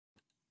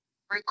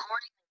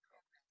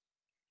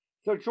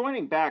So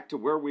joining back to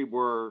where we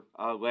were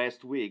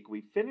last week,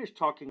 we finished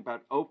talking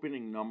about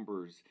opening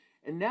numbers,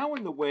 and now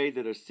in the way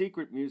that the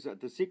secret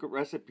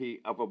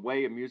recipe of a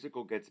way a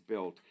musical gets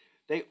built,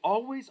 they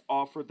always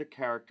offer the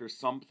character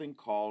something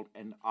called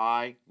an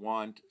 "I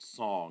want"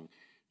 song.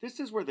 This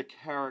is where the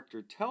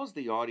character tells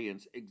the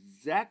audience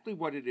exactly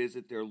what it is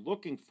that they're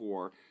looking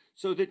for,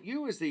 so that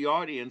you, as the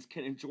audience,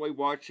 can enjoy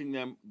watching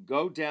them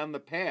go down the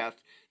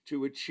path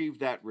to achieve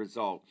that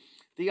result.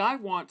 The "I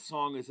want"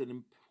 song is an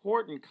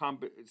important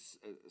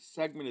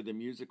segment of the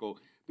musical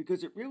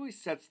because it really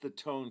sets the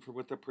tone for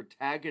what the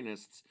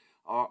protagonists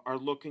are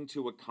looking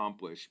to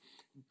accomplish.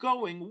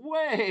 Going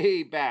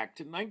way back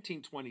to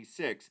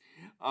 1926,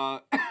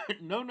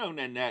 No No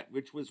Nanette,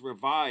 which was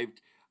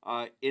revived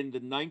in the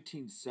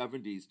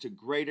 1970s to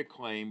great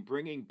acclaim,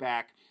 bringing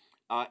back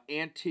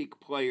antique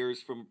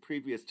players from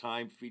previous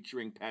time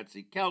featuring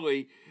Patsy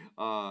Kelly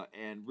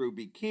and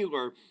Ruby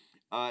Keeler.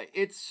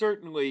 It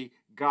certainly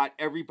got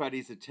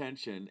everybody's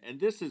attention, and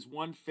this is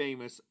one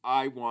famous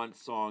 "I Want"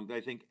 song that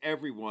I think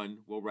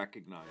everyone will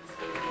recognize.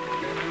 'Cause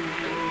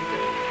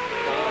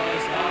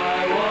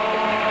I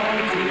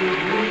want to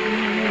be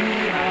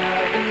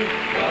happy,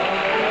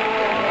 but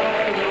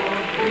I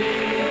won't be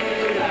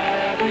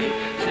happy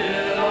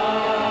till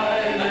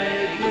I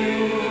make you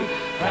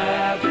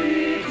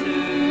happy too.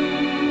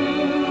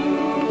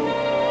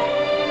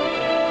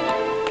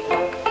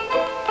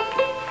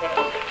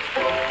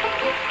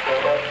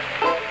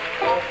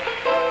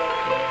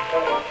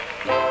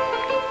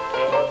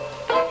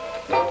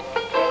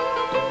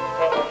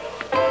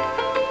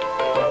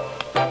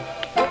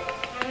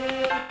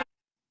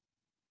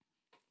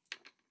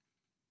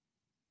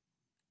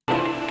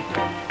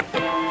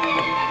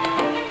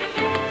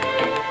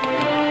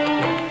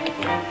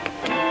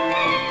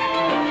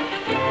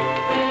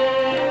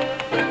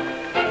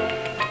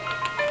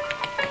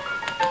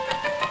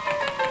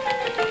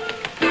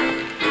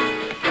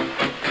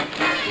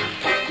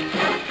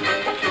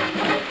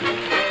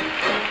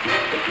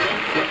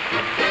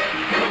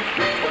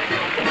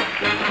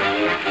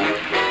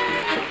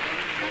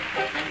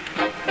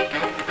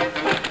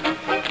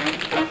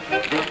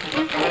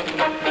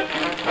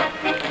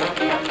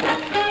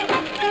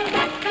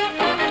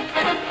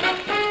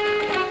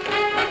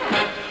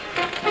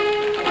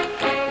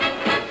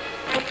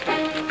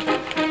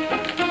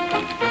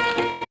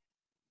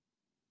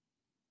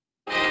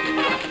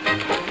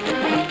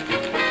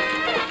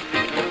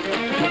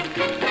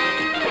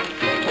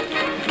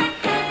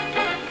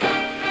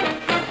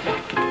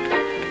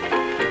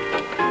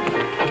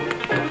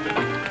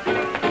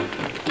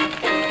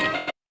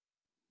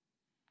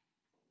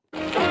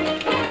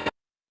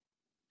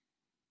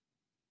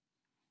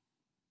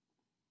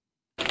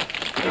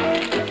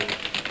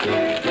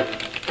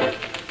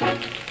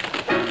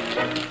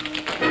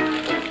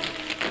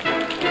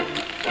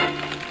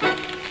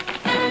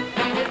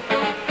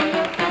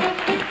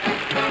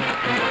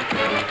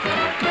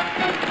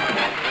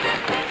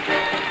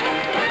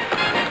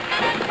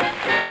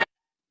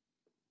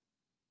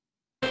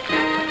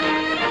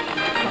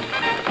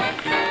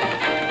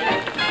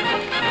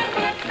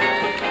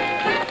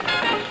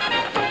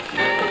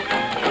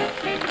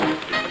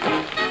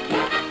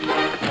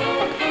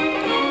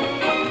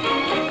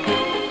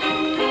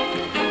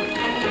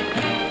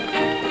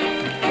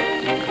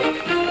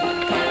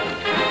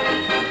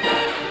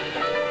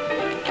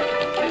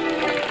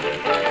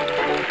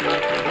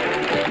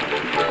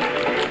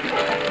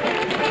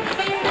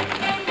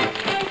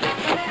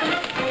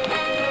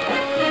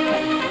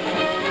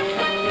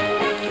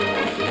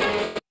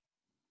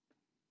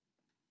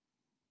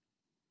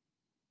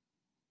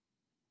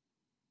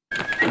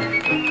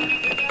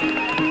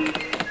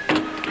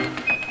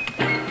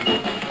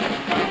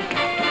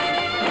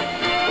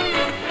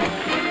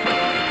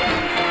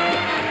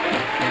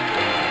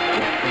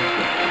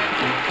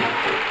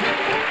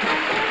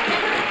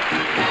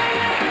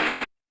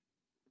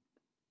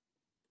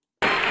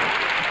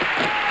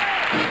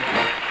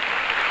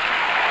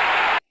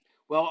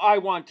 Well, "I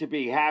Want to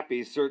Be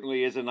Happy"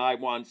 certainly is an "I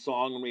Want"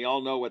 song, and we all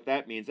know what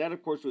that means. That,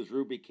 of course, was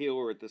Ruby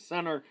Keeler at the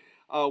center.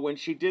 When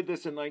she did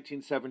this in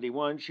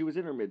 1971, she was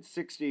in her mid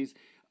 60s,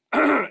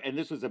 and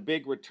this was a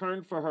big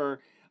return for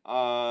her.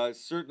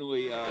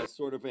 Certainly,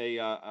 sort of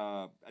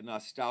a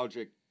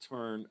nostalgic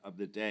turn of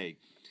the day.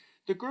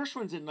 The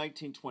Gershwins in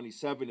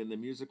 1927 in the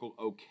musical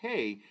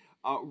 "Okay"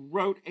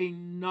 wrote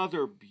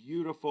another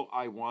beautiful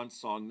 "I Want"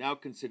 song, now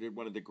considered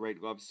one of the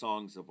great love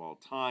songs of all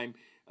time.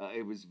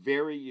 It was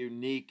very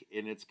unique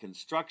in its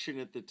construction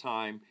at the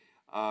time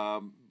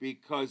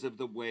because of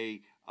the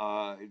way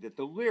that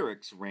the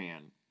lyrics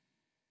ran.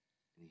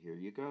 Here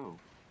you go.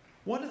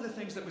 One of the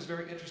things that was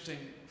very interesting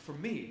for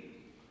me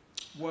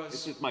This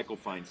was is Michael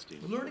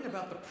Feinstein. learning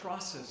about the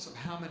process of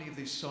how many of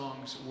these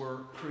songs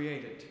were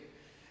created.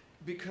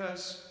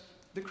 Because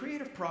the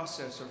creative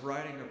process of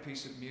writing a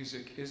piece of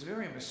music is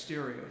very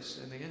mysterious,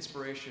 and the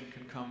inspiration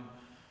can come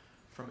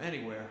from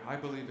anywhere. I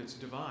believe it's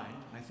divine.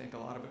 I think a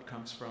lot of it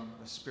comes from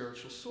a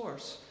spiritual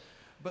source.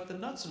 But the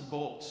nuts and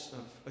bolts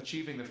of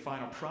achieving the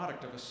final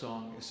product of a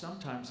song is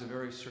sometimes a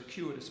very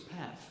circuitous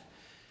path.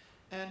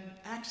 And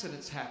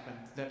accidents happen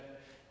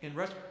that, in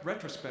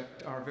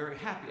retrospect, are very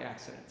happy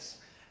accidents.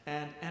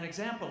 And an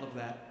example of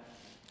that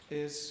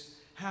is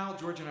how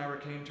George and Ira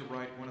came to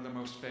write one of the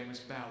most famous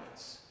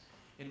ballads.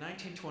 In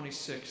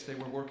 1926, they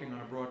were working on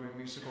a Broadway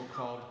musical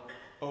called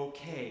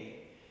OK.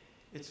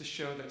 It's a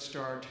show that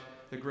starred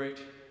the great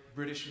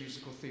British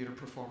musical theater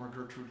performer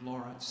Gertrude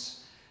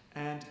Lawrence.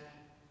 And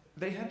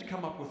they had to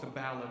come up with a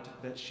ballad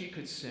that she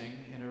could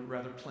sing in a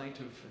rather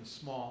plaintive and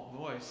small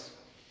voice.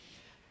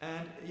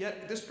 And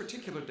yet, this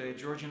particular day,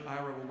 George and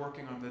Ira were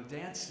working on the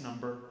dance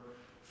number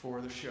for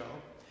the show.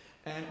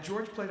 And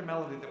George played a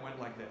melody that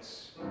went like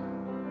this.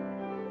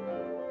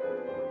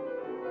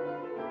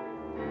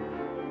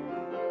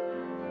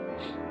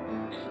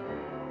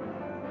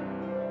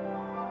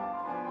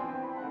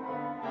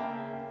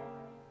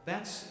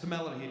 That's the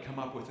melody he'd come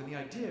up with, and the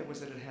idea was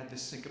that it had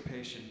this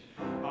syncopation.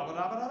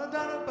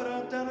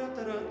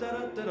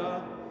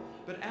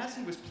 But as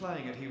he was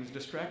playing it, he was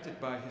distracted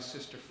by his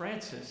sister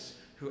Frances,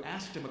 who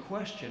asked him a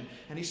question,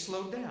 and he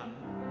slowed down.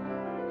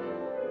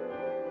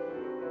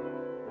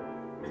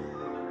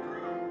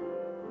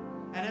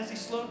 And as he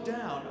slowed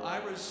down,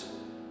 Ira's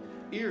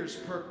ears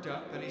perked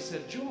up, and he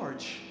said,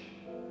 "George,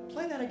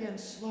 play that again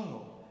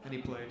slow." And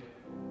he played.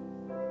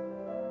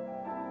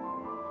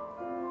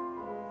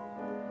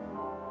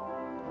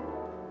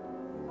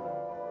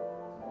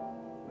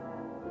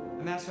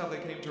 And that's how they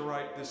came to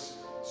write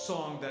this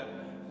song that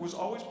was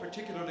always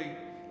particularly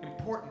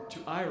important to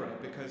Ira,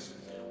 because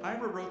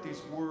Ira wrote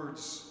these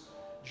words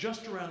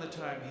just around the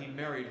time he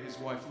married his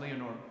wife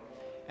Leonore.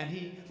 And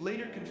he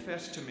later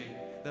confessed to me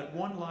that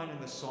one line in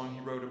the song he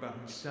wrote about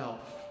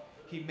himself: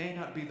 he may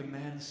not be the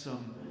man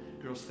some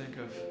girls think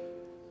of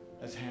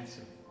as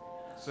handsome.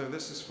 So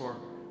this is for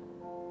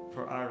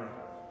Ira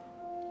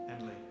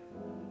and Lee.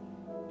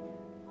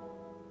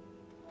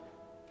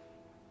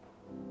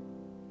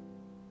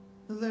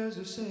 There's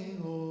a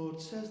saying old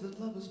says that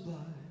love is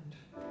blind.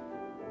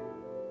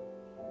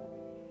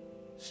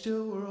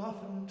 Still we're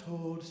often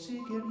told,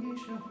 seek and ye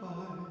shall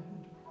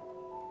find.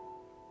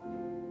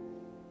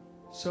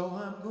 So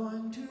I'm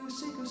going to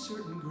seek a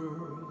certain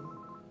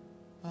girl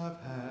I've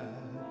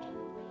had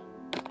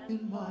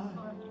in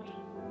mind.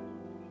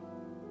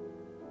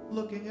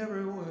 Looking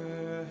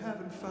everywhere,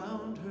 haven't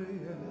found her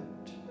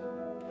yet.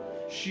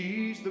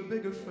 She's the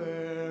big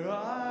affair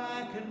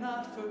I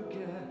cannot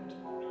forget.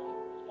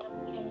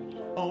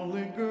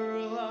 Only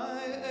girl I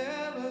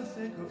ever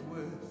think of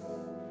with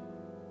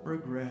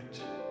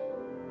regret.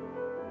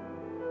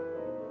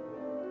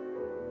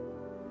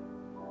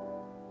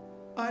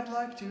 I'd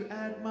like to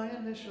add my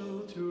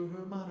initial to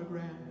her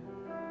monogram.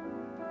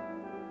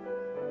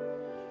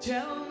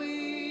 Tell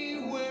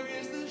me, where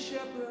is the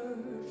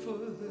shepherd for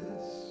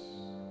this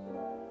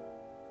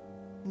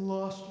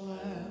lost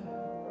lamb?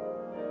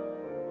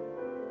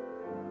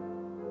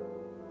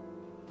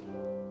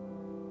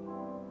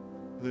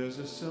 There's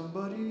a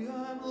somebody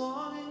I'm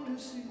longing to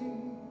see.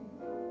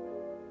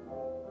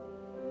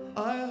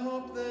 I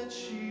hope that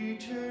she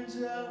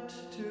turns out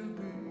to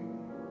be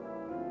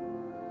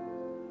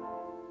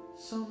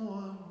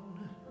someone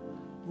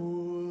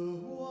who will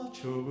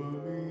watch over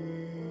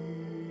me.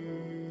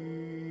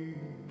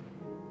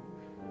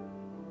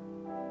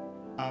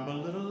 I'm a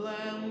little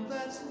lamb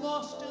that's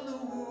lost in the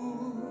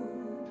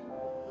wood.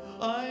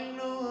 I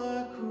know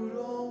I could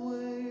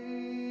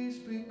always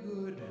be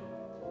good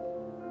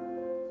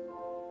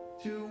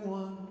to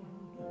one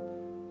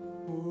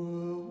who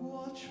will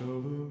watch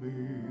over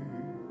me.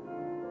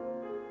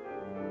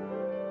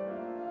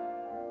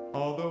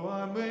 Although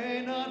I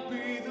may not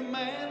be the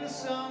man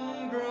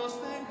some girls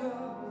think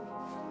of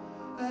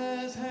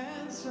as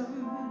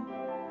handsome,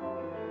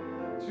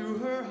 to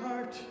her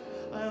heart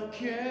I'll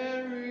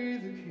carry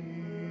the key.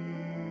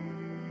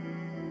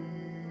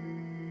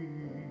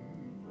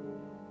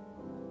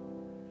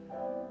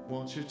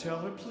 Won't you tell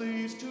her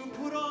please to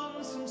put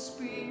on some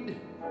speed?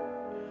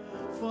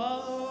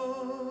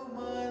 Follow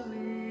my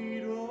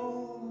lead,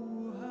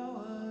 oh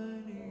how I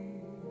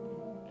need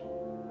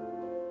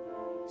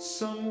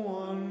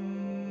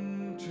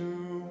someone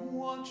to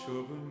watch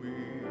over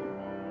me.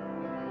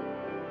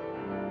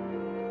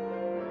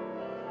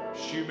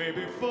 She may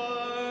be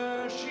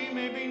far, she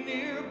may be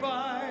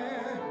nearby.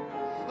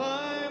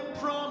 I'm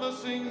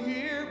promising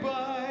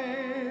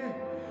hereby,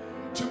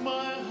 to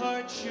my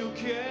heart she'll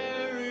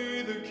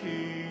carry the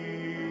key.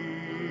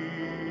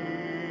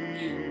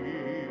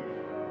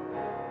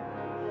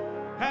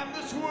 And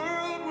this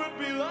world would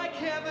be like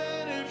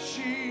heaven if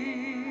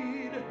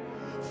she'd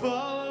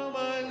follow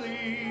my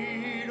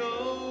lead.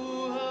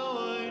 Oh, how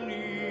I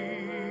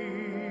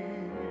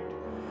need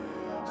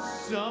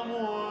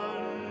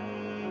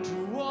someone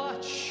to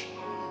watch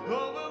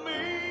over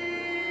me.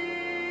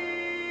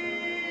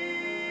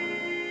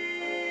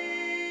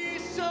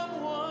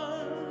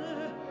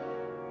 Someone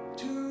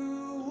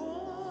to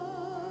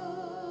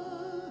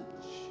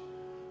watch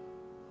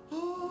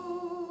over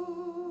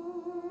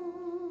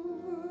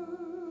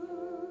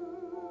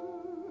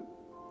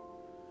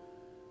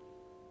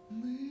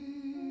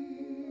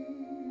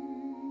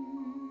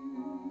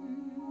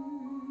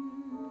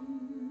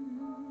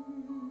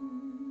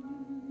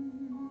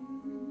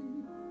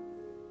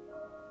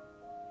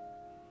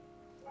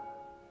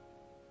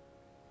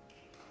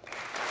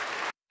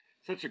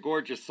Such a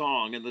gorgeous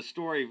song, and the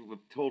story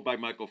told by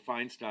Michael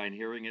Feinstein,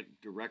 hearing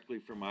it directly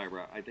from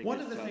Ira, I think One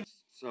is of the things.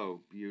 just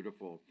so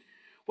beautiful.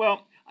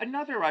 Well,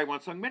 another I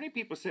Want song, many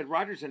people said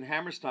Rodgers and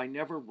Hammerstein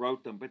never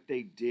wrote them, but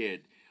they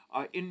did.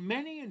 In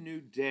Many a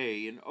New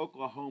Day in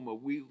Oklahoma,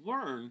 we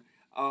learn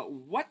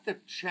what the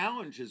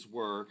challenges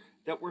were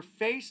that were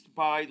faced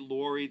by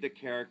Laurie, the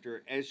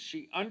character, as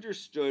she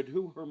understood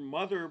who her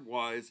mother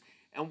was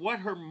and what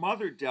her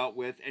mother dealt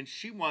with, and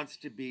she wants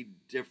to be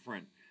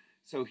different.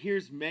 So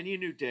here's Many a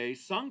New Day,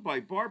 sung by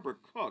Barbara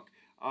Cook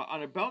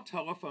on a Bell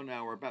telephone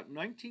hour about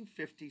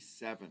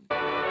 1957.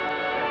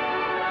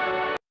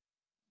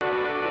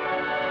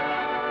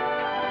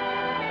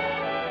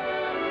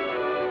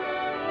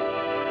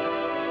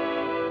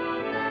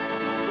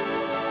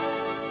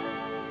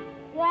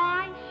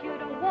 Why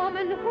should a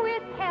woman who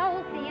is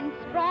healthy and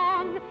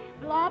strong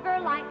blubber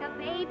like a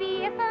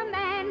baby if her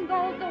man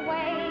goes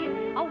away,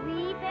 a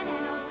weeping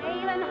and a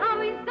wailing how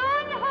he's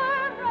done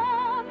her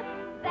wrong?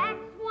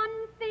 That's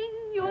one thing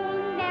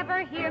you'll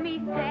never hear me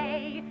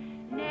say.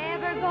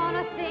 Never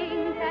gonna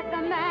think that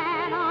the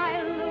man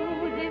I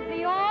lose is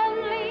the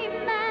only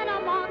man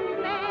among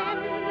men.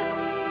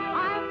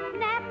 I'll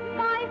snap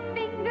my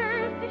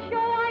fingers to show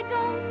I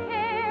don't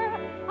care.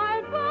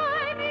 I'll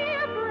buy me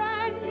a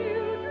brand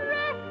new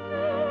dress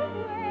to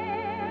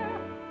wear.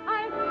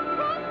 I'll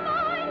scrub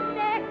my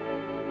neck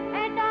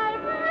and I'll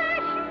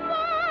brush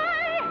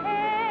my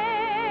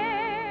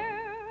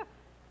hair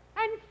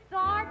and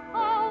start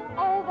all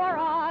over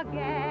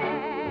again.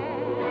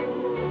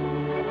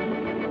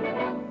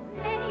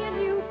 Many a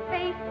new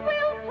face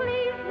will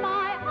please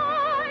my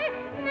eye.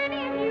 Many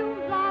a new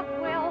love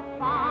will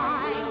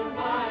find.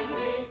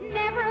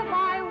 Never have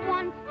I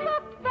once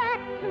looked back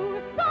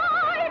to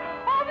sigh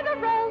over the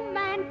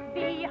romance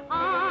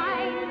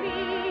behind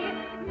me.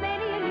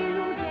 Many a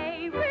new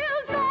day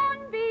will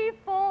dawn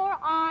before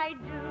I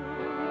do.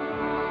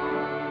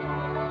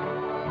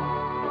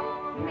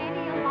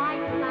 Many a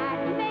light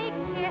lad may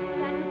kiss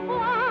and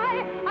fly,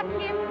 a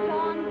kiss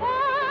gone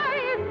by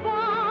is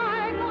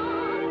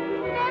bygone.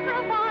 Never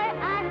have I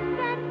asked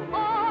that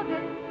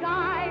August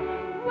sky,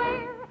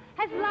 where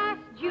has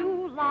last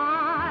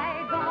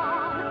July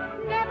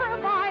gone? Never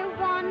have I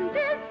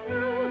wandered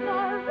through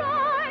the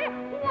rye,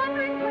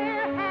 wondering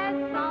where has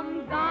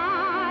some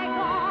guy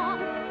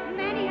gone.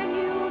 Many a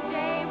new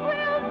day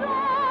will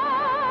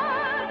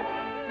dawn,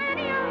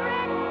 many a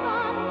red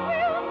sun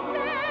will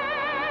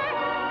set,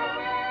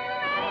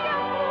 many a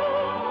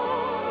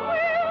moon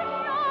will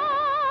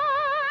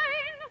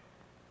shine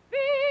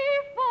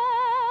before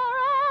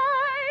I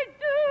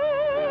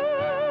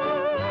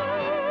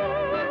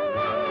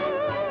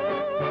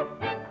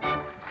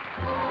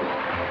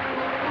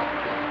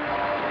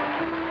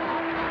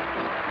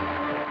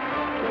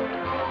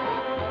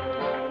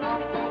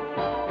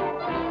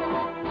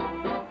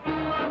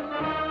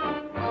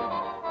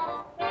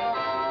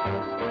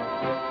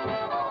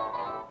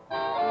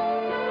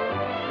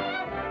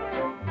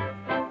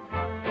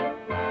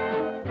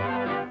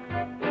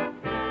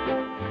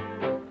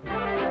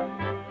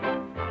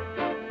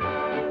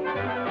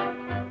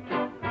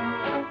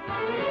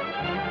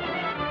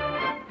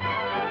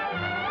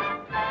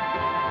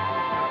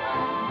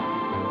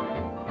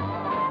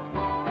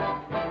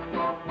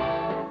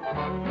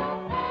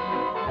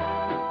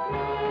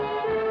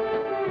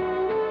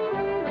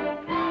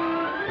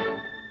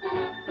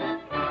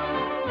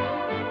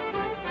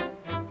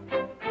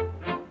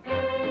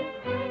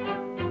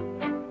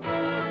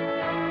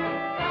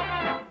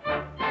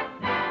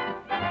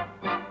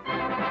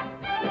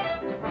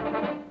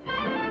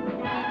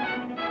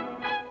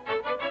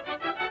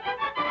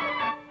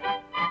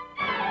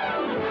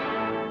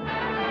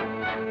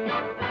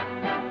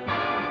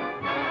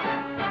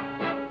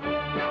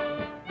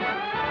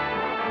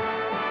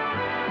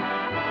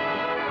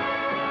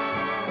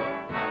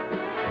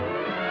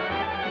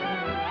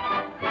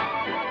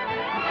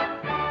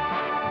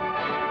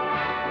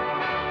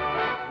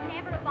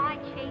Never have I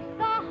chased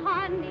the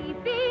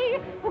honeybee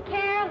who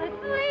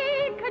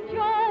carelessly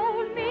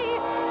cajoled me.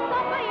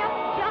 Somebody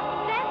else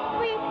just as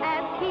sweet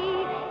as he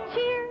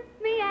cheered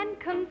me and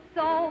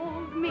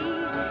consoled me.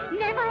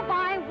 Never have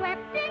I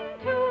wept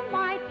into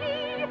my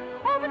tea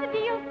over the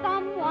deal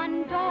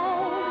someone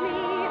told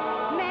me.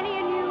 Many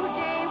a new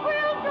day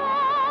will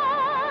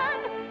dawn,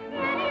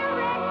 many a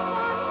red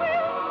sun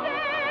will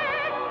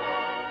set,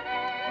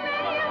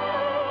 many a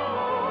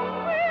moon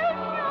will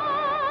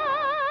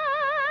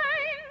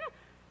shine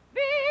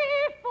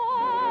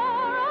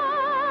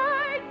before I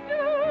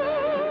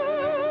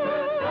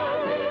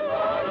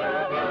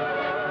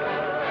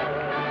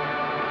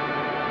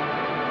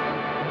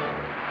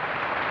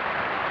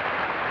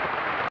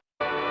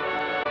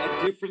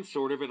A different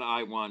sort of an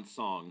I Want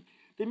song.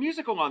 The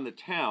musical On the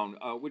Town,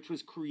 which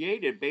was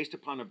created based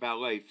upon a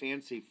ballet,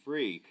 Fancy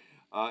Free,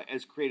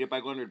 as created by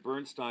Leonard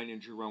Bernstein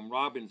and Jerome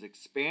Robbins,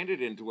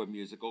 expanded into a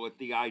musical at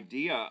the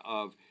idea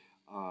of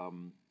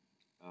Comden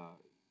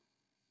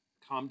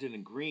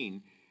and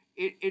Green.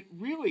 It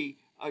really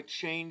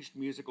changed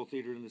musical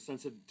theater in the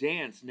sense of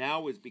dance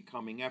now is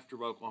becoming,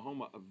 after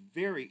Oklahoma, a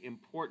very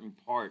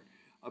important part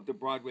of the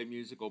Broadway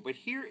musical. But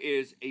here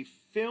is a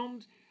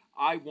filmed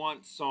I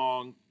Want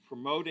song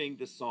promoting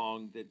the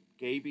song that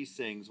Gaby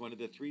sings, one of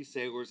the three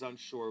sailors on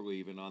shore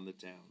leaving on the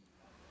town.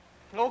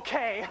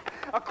 Okay,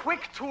 a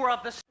quick tour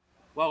of the...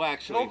 Well,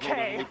 actually, hold on,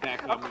 Okay. let me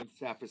back on one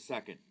half a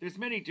second. There's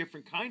many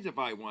different kinds of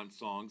I Want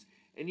songs,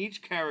 and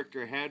each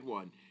character had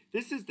one.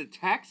 This is the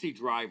taxi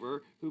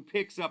driver who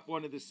picks up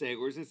one of the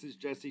sailors. This is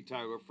Jessie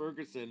Tyler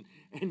Ferguson,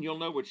 and you'll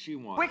know what she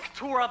wants. Quick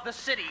tour of the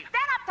city.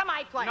 Then up to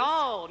my place.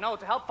 No,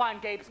 to help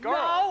find Gabe's girl.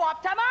 No,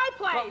 up to my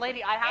place. But,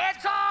 lady, I have...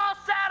 It's all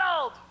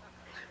settled.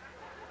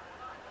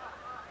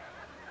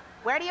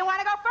 Where do you want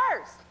to go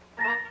first?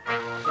 The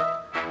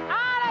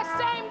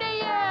same to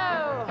you.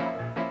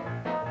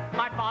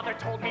 My father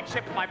told me,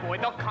 Chip, my boy,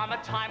 there'll come a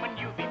time when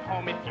you leave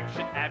home. If you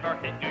should ever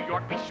hit New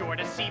York, be sure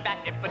to see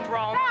that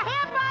hippodrome. The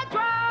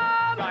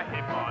hippodrome. The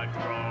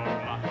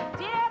hippodrome.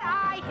 Did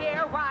I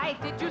hear right?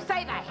 Did you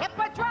say the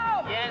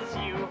hippodrome? Yes,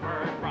 you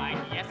heard right.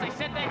 Yes, I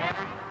said the hip...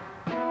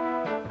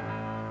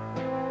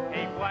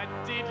 Hey, what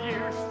did you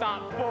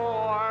stop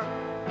for?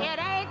 It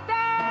ain't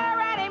there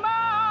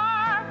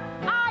anymore.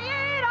 I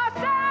eat a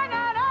sing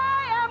and I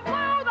am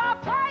blew the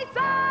place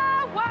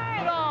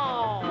away.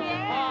 No!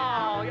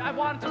 Yeah. Oh, I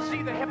wanted to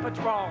see the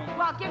hippodrome.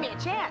 Well, give me a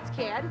chance,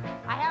 kid.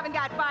 I haven't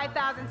got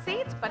 5,000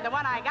 seats, but the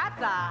one I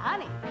got's a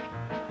honey.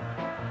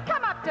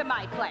 Come up to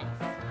my place.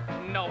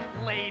 No,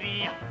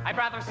 lady. I'd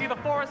rather see the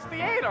Forest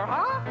Theater,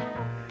 huh?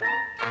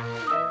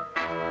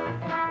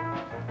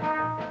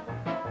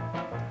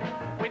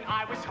 When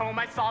I was home,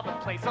 I saw the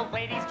place, a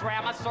ladies'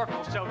 drama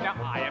circle show. Now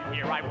I am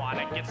here, I want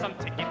to get some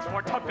tickets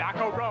for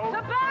Tobacco Road.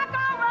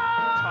 Tobacco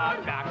Road!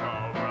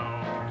 Tobacco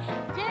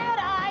Road. Did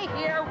I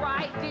hear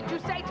right? Did you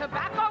say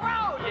Tobacco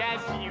Road?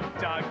 Yes, you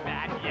dug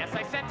that. Yes,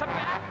 I said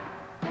tobacco.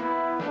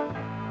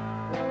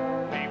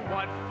 Hey,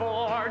 what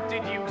for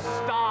did you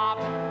stop?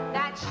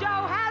 That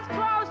show has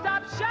closed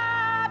up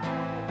shop.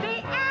 The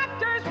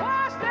actors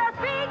washed their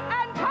feet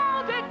and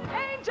called it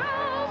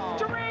Angel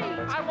Street.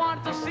 I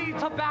want to see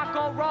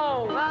Tobacco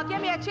Road. Well,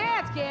 give me a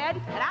chance,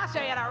 kid, and I'll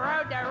show you the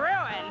road to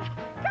ruin.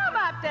 Come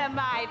up to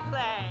my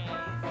place.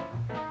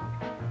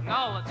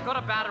 No, let's go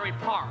to Battery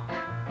Park.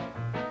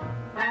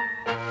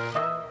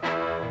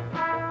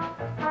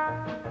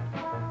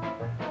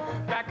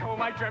 Back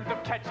home, I dreamt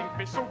of catching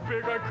fish so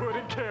big I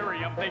couldn't carry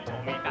them. They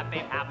told me that they'd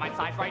have my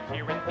size right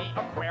here in the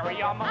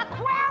aquarium.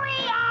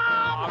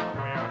 Aquarium!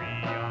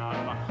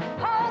 Aquarium.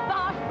 Hold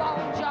the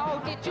phone,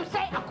 Joe. Did you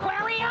say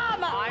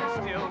aquarium? I'm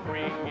still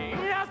ringing.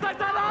 Yes, I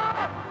said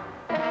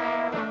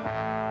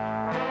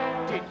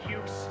Did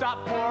you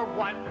stop for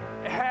what?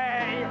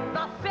 Hey!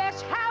 The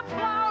fish have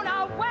flown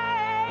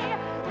away.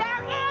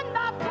 They're in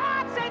the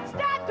box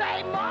instead.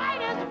 They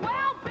might as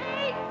well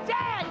be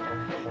dead.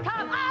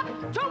 Come up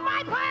to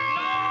my place.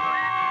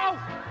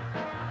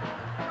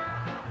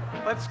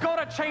 No! Let's go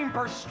to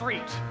Chambers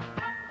Street.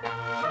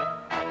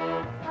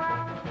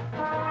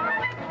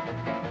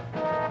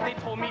 They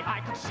told me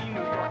I could see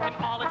New York and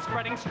all its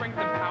spreading strength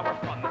and power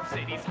from the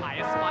city's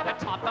highest spot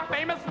atop the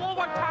famous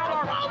Woolworth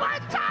Tower.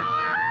 Woolworth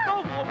Tower!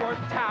 The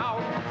Woolworth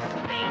Tower.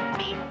 Beat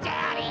me,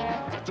 Daddy.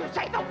 Did you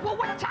say the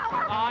Woolworth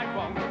Tower? I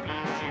won't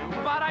beat you,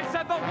 but I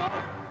said the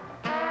Woolworth.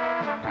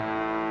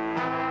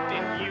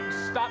 Did you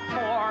stop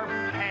for,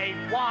 hey,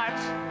 what?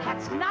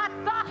 That's not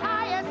the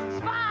highest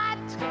spot.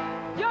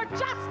 You're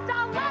just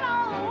a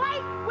little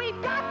late.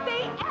 We've got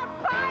the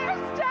Empire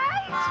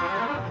State.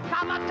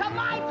 Come up to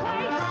my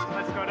place.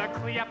 Let's go to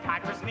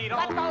Cleopatra's Needle.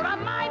 Let's go to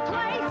my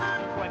place.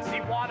 Let's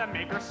see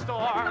Wanamaker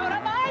Store. Go to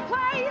my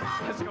place.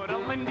 Let's go to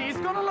Lindy's,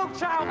 go to Luke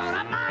Chow's. Go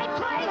to my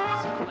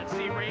place. Let's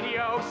see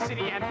Radio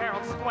City and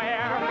Herald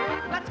Square.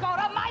 Let's go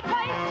to my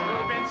place.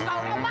 Rubens.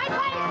 Go to my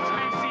place.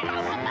 Macy's. Go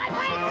to my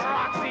place.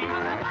 Roxy. Go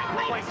to my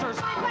place. Placers.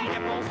 My place.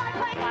 Nipples. My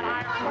place. Flatiron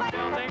My place.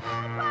 Building.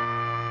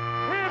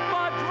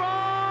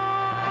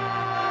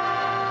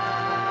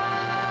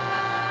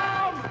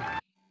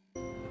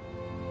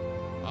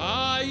 Hippodrome!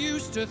 I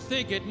used to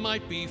think it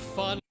might be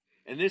fun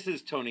And this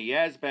is Tony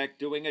Yazbek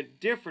doing a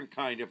different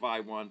kind of I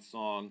Want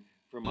song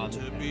from on the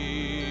to town.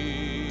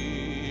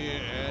 be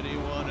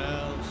anyone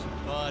else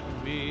but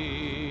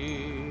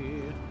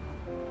me.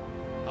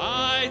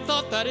 I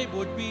thought that it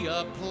would be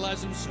a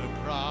pleasant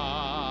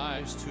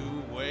surprise to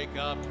wake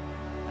up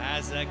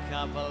as a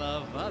couple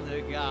of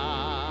other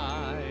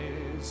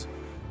guys.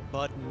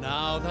 But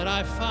now that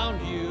I've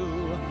found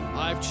you,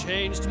 I've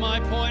changed my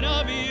point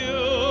of view.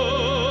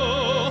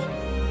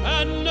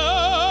 And no,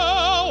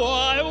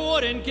 I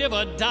wouldn't give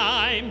a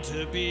dime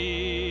to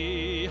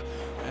be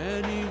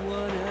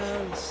anyone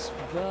else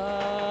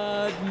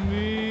but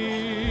me.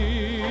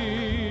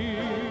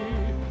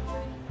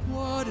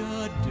 What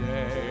a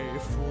day,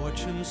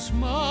 fortune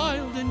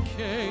smiled and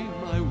came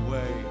my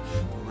way,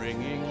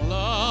 bringing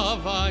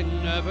love I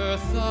never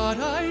thought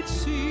I'd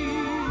see.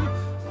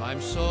 I'm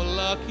so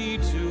lucky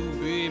to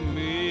be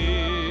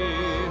me.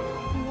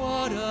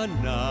 What a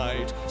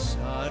night,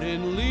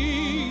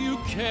 suddenly you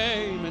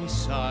came in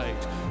sight,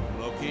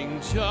 looking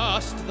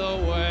just the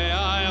way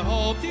I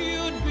hoped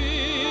you'd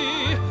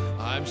be.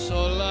 I'm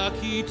so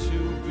lucky to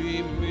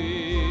be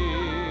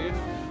me.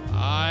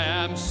 I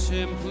am am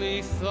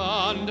simply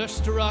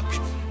thunderstruck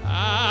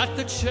at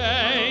the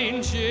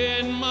change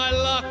in my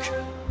luck.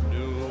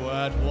 Knew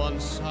at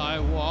once I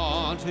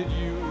wanted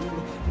you,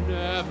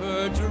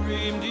 never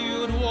dreamed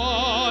you'd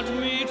want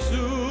me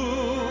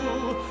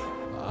to.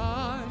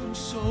 I'm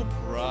so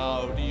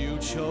proud you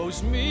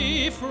chose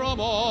me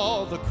from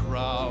all the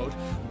crowd.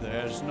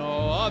 There's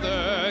no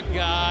other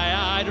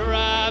guy I'd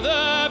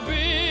rather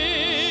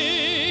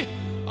be.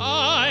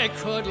 I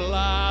could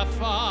laugh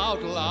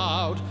out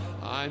loud.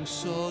 I'm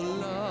so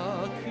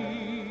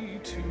lucky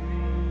to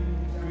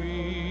be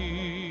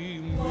me.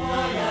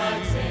 What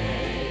a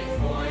day,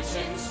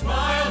 fortune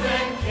smiled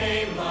and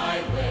came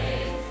my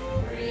way,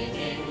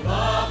 bringing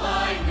love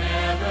I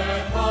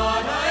never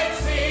thought I'd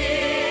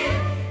see.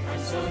 I'm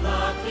so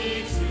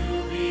lucky to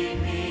be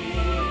me.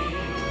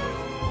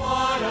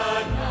 What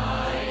a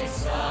night,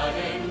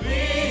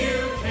 suddenly you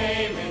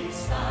came in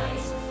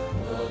sight,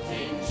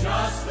 looking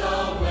just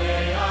the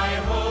way I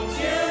hoped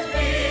you'd be.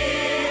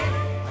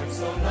 I'm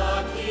so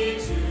lucky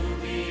to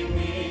be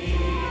me.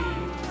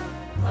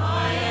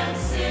 I am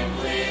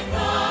simply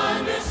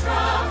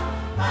thunderstruck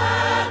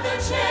at the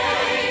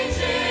change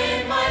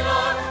in my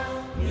luck.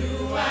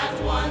 Knew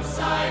at once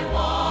I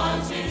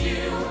wanted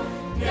you,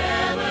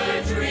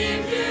 never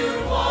dreamed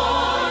you'd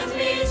want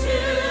me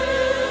to.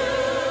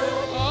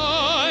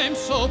 I'm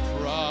so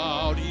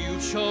proud you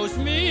chose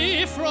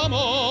me from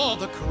all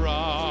the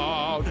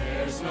crowd.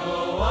 There's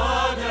no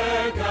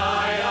other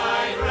guy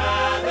I'd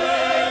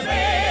rather be.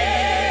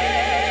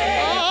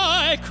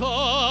 I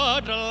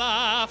could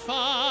laugh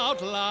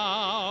out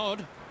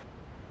loud.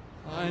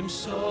 I'm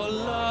so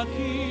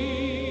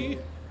lucky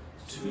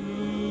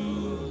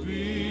to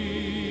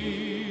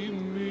be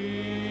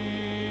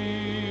me.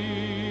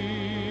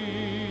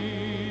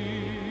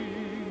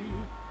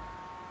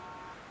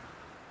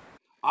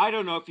 I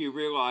don't know if you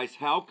realize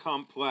how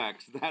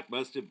complex that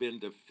must have been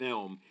to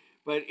film,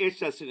 but it's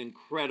just an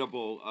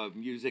incredible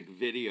music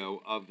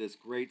video of this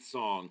great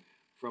song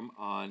from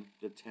On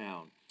the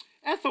Town.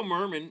 Ethel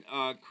Merman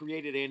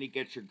created Annie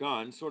Get Your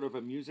Gun, sort of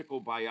a musical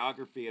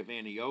biography of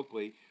Annie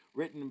Oakley,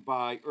 written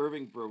by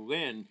Irving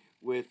Berlin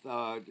with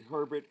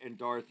Herbert and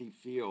Dorothy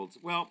Fields.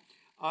 Well,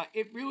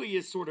 it really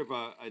is sort of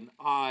an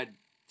odd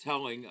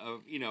telling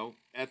of,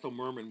 Ethel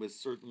Merman was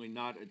certainly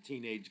not a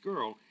teenage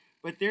girl,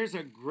 but there's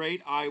a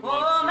great I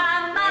Want Oh, song my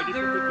right at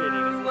the mother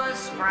beginning.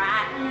 was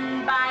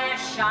frightened by a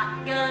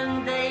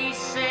shotgun, they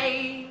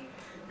say.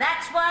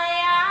 That's why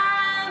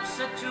I'm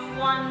such a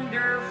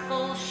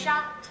wonderful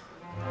shot.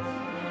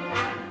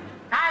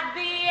 I'd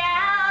be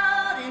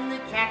out in the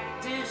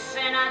cactus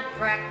and I'd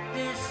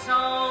practice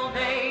all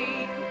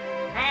day.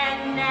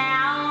 And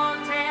now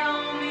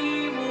tell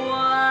me,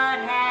 what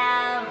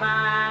have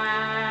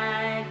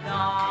I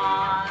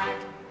got?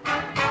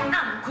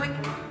 I'm quick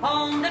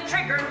on the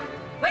trigger,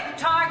 with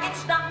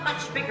targets not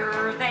much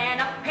bigger than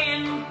a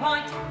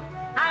pinpoint.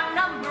 I'm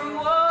number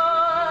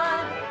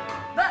one,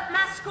 but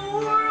my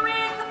score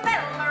with the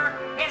feller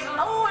is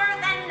lower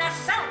than the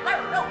cellar.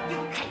 No,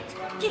 you can't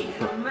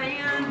get a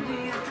man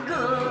with a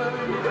gun.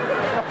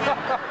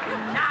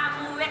 When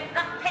I'm with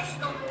the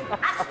pistol,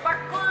 I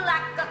sparkle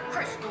like a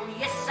crystal.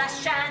 Yes, I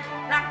shine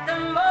like the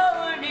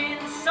morning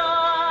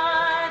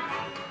sun.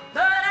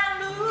 But I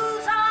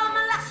lose all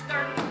my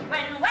luster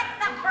when with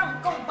the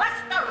Bronco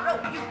Buster. Oh,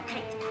 you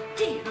can't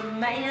get a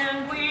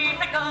man with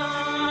a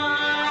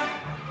gun.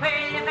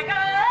 With a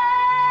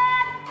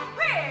gun.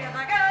 With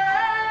a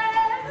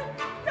gun.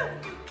 No,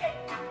 you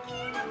can't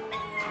get a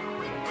man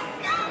with a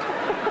gun.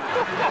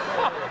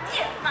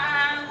 If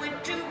I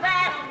went to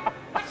battle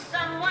with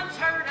someone's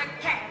herd of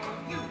cattle,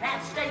 you'd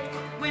have stake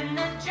when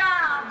the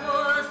job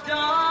was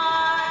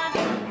done.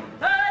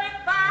 But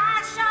if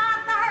I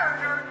shot the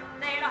herder,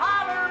 they'd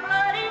holler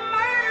bloody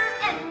murder,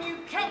 and you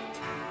can't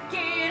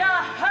get a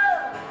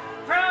hug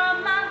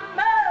from my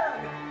mug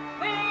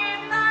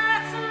with a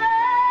slug.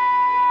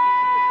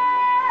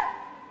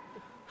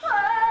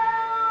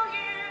 Oh,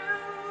 you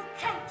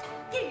can't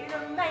get a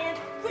man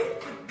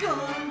with a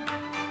gun.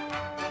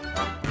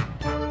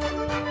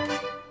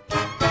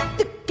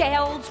 The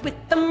gals with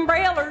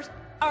umbrellas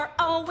are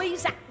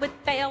always out with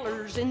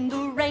fellers in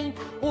the rain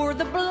or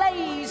the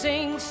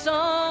blazing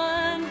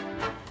sun.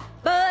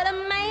 But a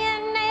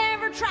man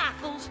never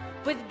trifles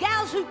with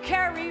gals who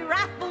carry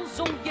rifles.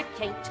 Oh, you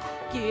can't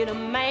get a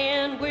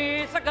man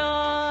with a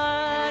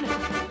gun.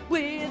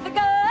 With a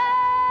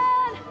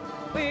gun.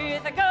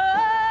 With a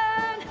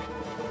gun.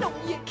 No,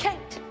 you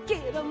can't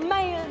get a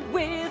man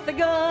with a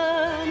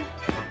gun.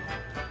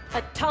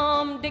 A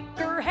Tom, Dick,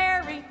 or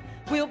Harry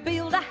will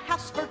build a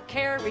house for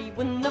Carrie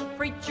when the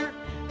preacher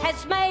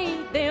has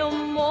made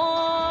them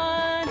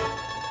one.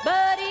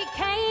 But he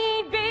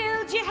can't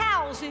build you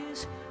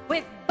houses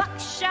with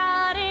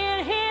buckshot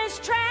in his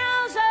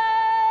trousers.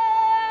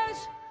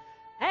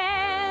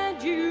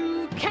 And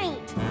you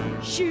can't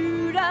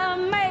shoot a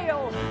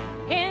male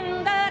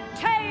in the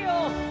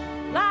tail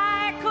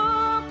like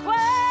a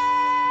quail.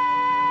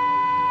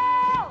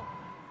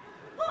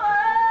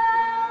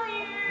 Oh,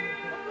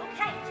 you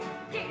can't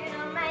get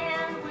a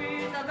man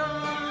with a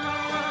gun.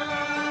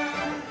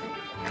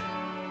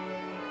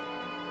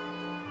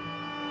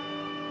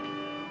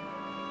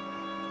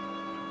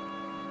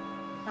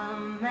 A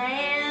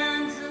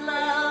man's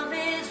love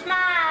is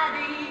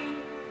mighty.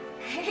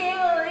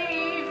 He'll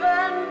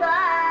even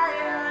buy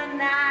a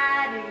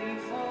nightie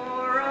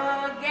for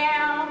a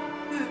gal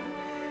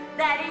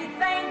that he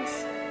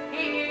thinks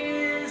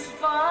is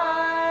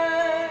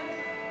fun.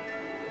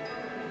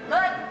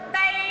 But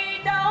they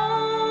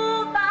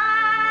don't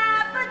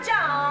buy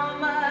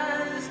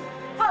pajamas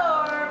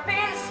for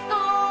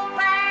pistol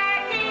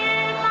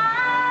packing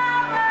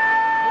mamas.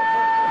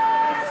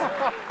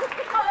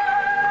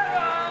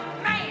 A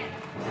man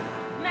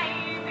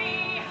may be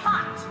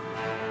hot,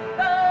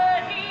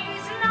 but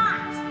he's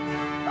not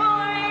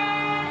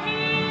when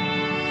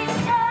he's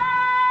shot.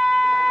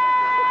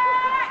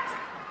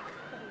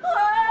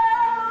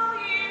 Oh,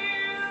 you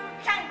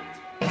can't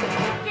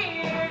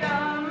get a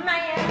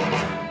man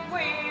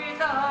with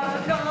a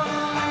gun.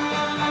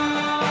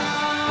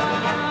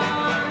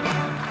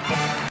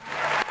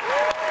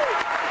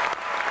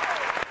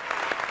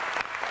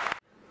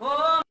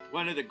 Oh,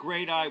 One of the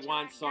great I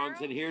Want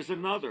songs, and here's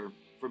another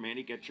from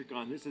Annie Get Your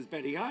Gun. This is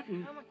Betty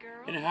Hutton I'm a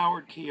girl. and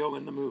Howard Keel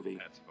in the movie.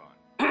 That's fun.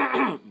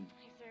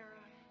 Is there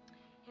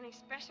any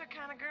special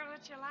kind of girl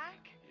that you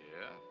like?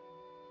 Yeah.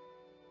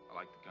 I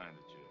like the kind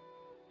that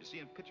you see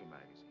in picture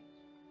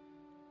magazines.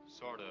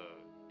 Sort of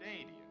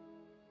dainty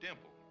and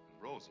dimpled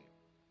and rosy.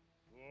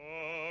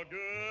 The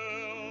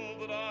girl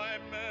that I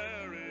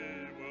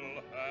marry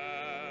will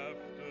have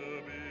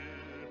to be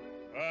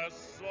as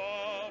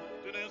soft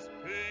and as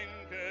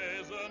pink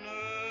as a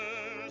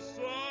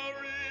nursery.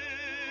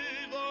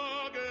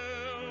 The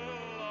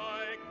girl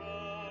I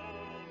call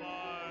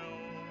my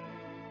own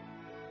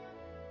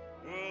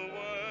will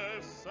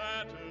wear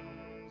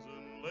satins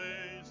and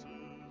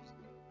laces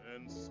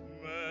and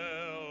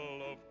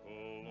smell of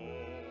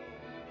cologne.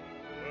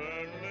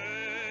 Her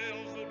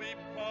nails will be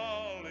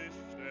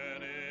polished,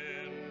 and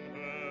in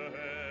her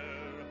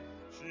hair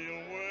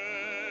she'll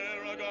wear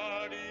a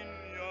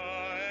gardenia,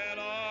 and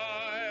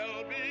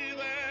I'll be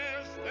there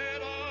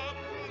instead of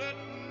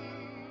flitting.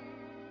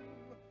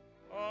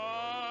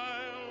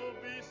 I'll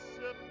be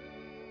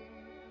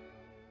sitting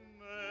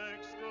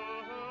next to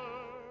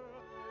her,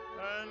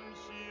 and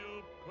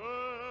she'll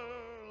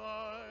purr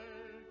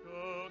like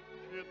a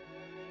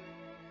kitten.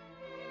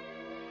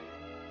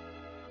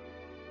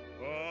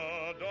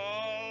 The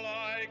doll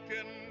I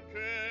can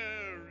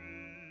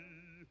carry,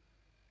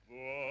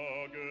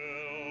 the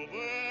girl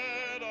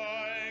that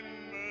I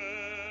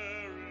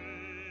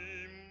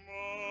marry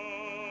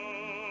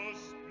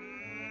must be.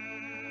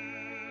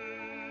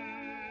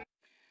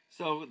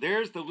 So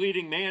there's the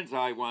leading man's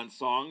I Want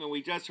song, and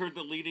we just heard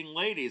the leading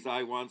lady's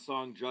I Want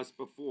song just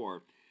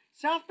before.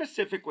 South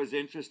Pacific was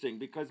interesting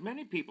because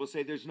many people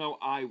say there's no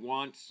I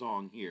Want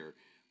song here,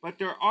 but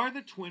there are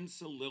the twin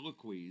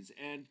soliloquies,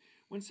 and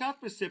when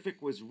South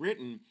Pacific was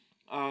written,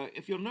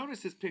 if you'll notice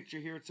this picture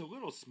here, it's a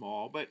little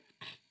small, but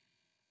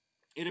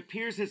it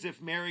appears as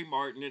if Mary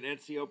Martin and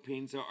Ezio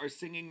Pinza are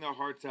singing their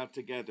hearts out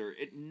together.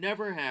 It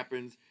never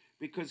happens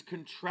because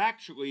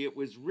contractually it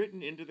was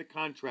written into the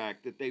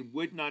contract that they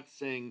would not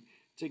sing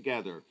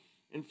together.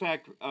 In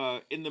fact,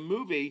 in the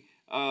movie,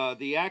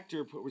 the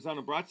actor,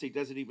 Rosanna Brazzi,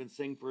 doesn't even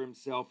sing for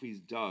himself. He's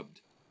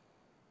dubbed.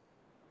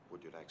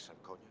 Would you like some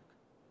cognac?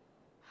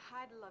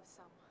 I'd love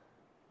some.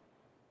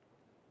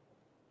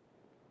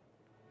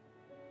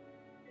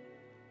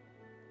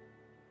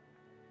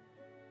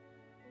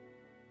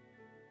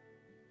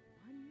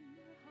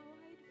 Wonder how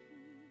I'd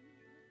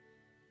feel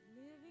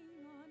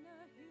living on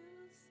a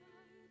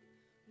hillside,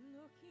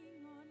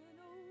 looking on an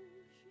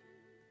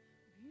ocean,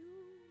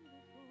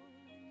 beautiful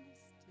and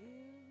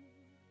still.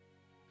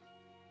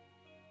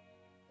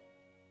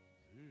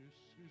 This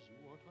is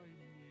what I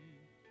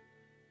need.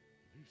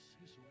 This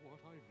is what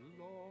I've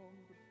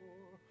longed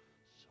for.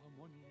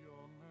 Someone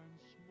young and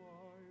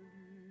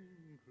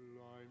smiling,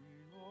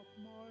 climbing up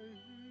my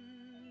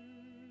hill.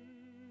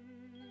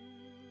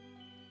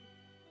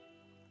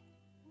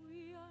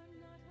 We are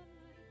not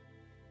alike.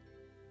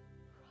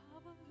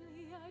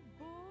 Probably I'd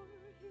bore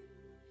him.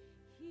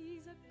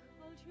 He's a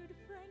cultured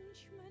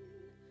Frenchman.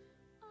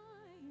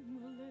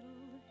 I'm a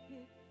little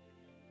hick.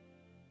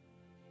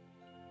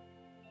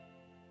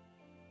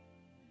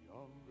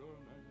 Younger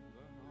men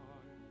than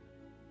I,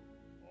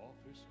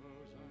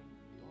 officers and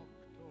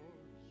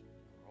doctors,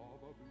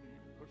 probably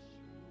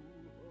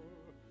pursue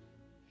her.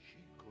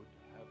 She could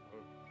have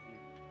her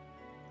pick.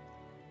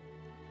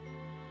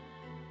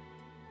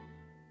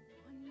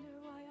 Wonder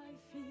why I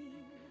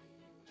feel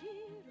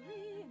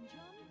jittery and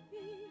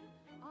jumpy.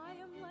 I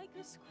am like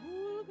a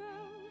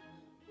schoolgirl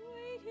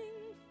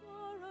waiting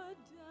for a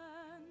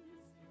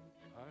dance.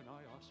 Can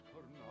I ask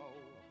her now?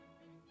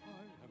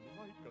 I am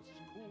like a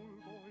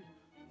schoolboy.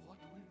 What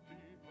will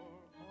be her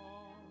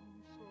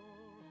answer?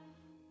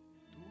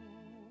 Do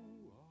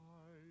I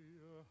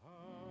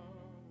have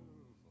a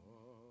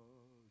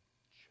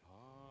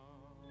chance?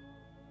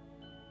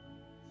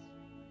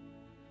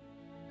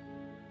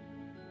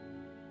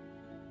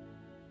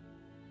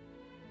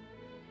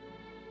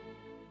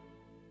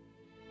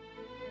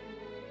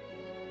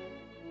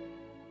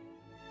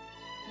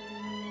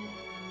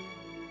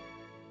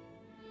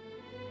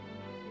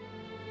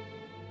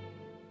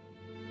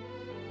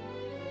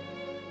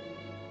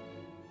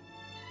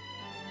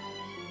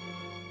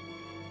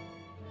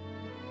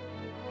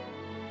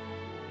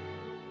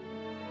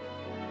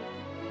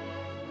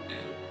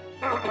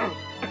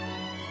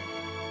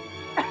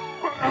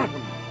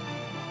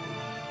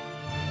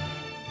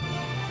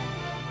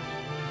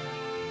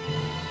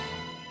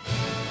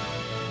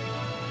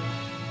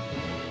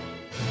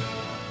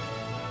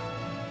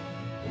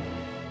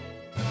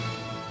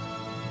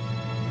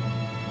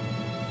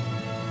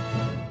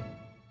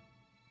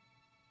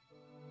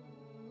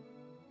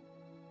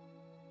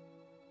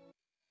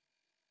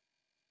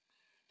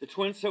 The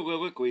twin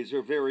soliloquies are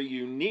a very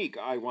unique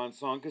I Want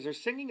song because they're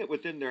singing it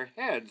within their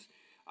heads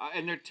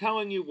and they're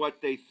telling you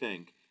what they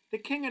think. The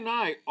King and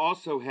I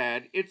also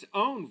had its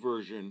own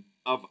version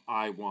of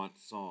I Want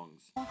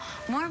songs.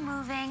 More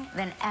moving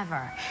than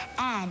ever,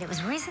 and it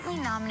was recently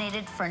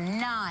nominated for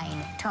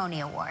 9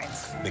 Tony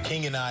Awards. The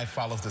King and I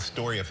follows the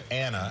story of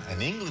Anna,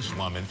 an English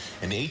woman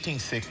in the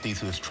 1860s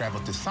who has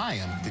traveled to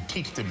Siam to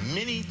teach the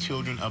many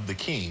children of the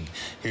king.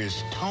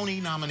 Here's Tony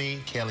nominee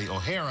Kelly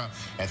O'Hara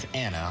as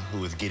Anna,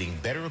 who is getting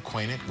better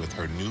acquainted with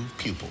her new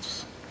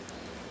pupils.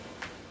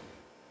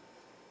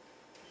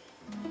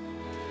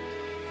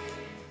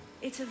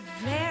 It's a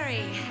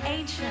very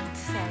ancient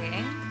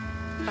saying,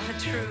 but a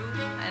true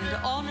and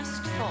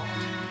honest thought,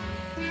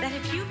 that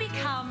if you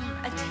become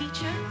a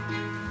teacher,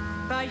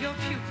 by your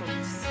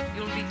pupils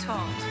you'll be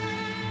taught.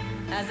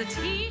 As a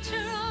teacher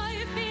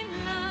I've been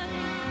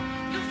learning,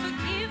 you'll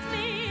forgive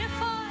me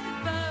if I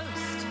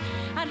boast,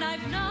 and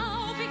I've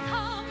now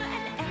become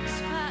an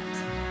expert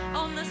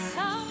on the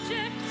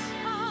subject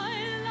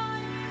I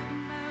like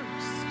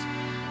most.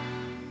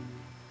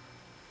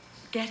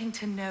 Getting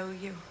to know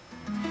you.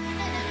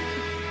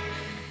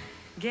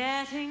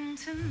 Getting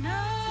to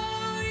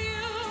know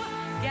you,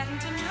 getting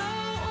to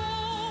know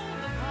all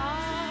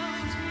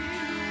about you,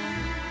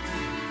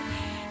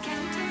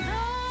 getting to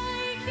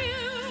like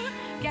you,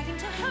 getting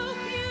to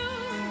hope you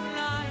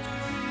like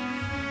me,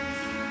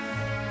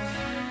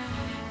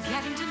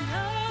 getting to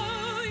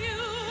know you,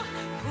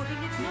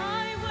 putting it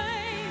my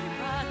way,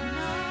 but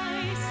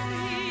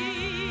nicely.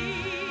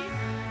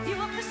 You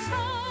are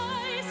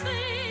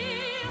precisely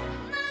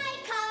my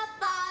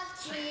cup of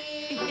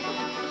tea.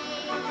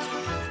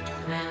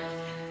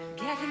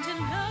 Getting to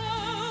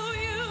know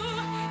you,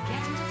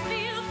 getting to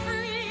feel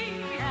free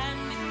and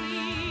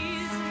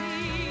easy.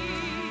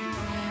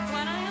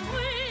 When I am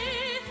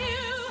with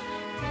you,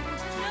 getting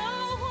to know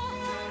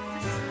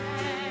what to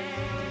say.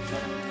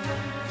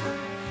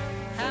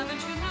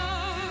 Haven't you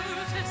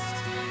noticed,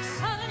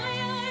 suddenly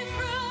I'm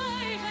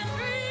bright and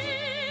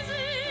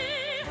breezy,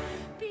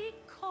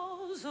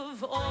 because of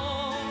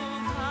all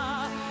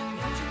the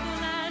beautiful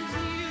and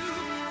new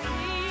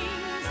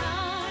things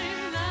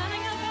I'm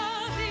learning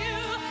about you.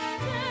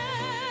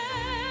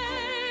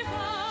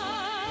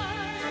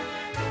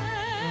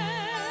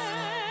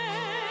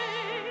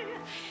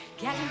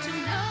 Getting to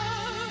know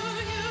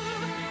you,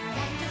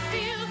 getting to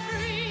feel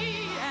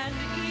free and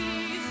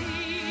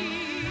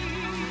easy.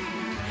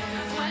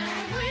 When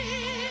I'm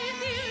with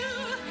you,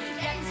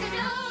 getting to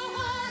know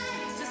what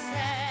to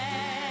say.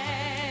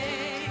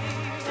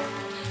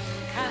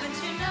 Haven't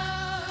you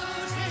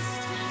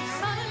noticed,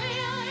 suddenly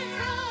I'm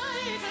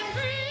bright and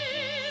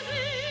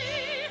breezy,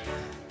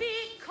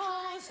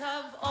 because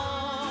of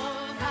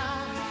all the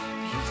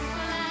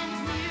beautiful and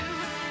new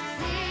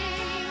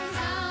things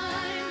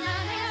I'm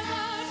learning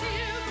about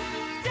you,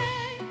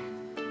 day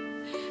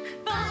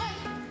by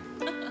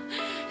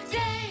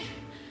day.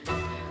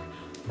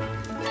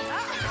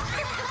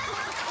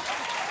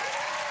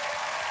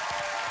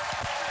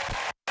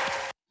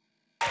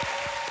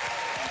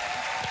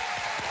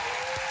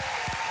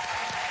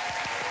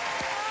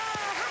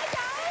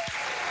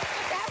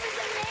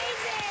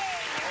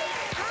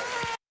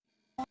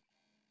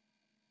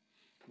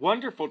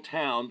 Wonderful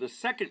Town, the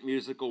second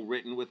musical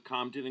written with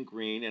Comden and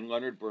Green and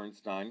Leonard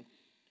Bernstein.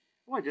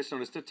 Oh, I just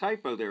noticed a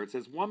typo there. It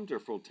says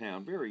Wonderful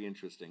Town. Very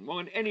interesting. Well,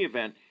 in any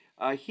event,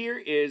 here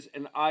is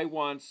an I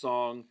Want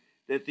song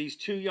that these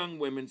two young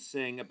women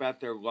sing about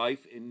their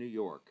life in New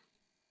York.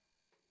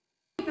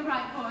 The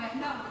right boy,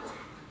 no.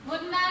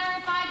 Wouldn't matter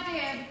if I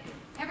did.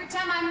 Every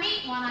time I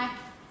meet one, I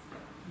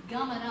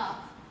gum it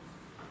up.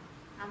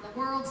 I'm the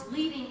world's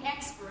leading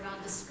expert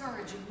on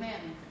discouraging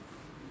men.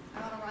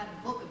 I ought to write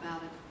a book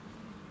about it.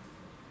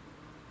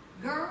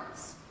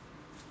 Girls,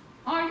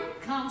 are you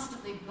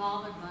constantly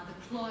bothered by the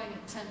cloying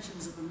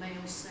attentions of the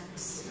male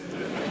sex?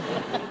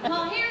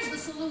 Well, here's the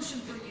solution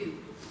for you.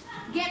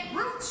 Get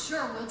Ruth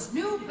Sherwood's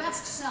new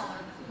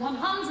bestseller,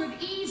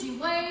 100 Easy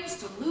Ways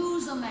to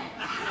Lose a Man.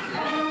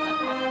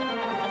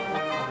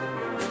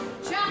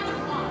 Chapter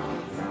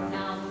 1.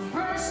 Now, the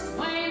first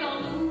way to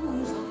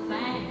lose a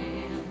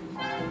man.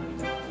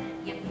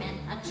 You met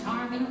a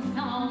charming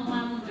fellow,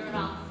 wandered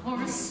off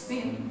for a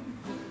spin.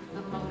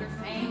 The motor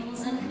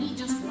fails and he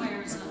just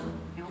wears a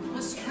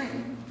helpless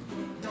grin.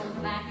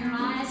 Don't back your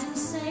eyes and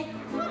say,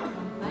 what a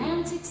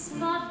romantic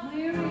spot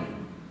we're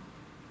in.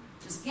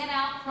 Just get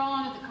out, crawl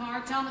into the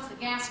car, tell him it's the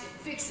gasket,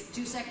 fix it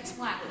 2 seconds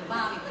flat with a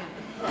bobby pin.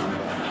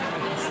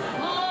 It's a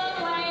long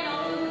way to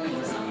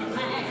lose a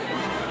man.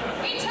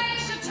 He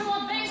takes you to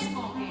a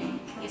baseball game,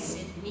 kiss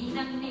it knee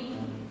to knee.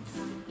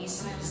 He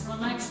says the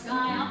next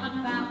guy up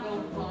at bat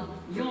will run,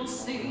 you'll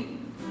see.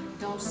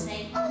 Don't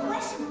say, oh,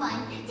 what's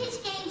fun? This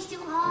game's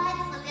too hard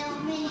for little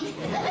me.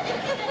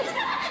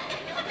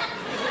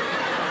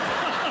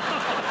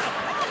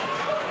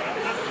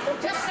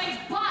 Just say,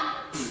 Bud.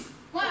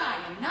 What are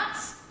you,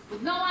 nuts?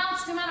 With no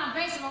outs come out on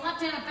base and a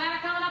left-handed batter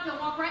coming up, he'll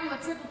walk right into a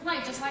triple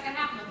play, just like it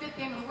happened in the 5th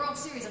game of the World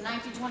Series in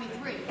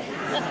 1923.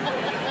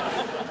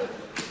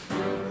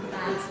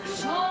 That's a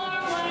sure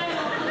way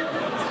to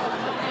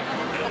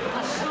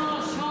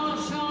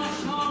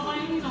lose a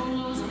way to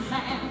lose a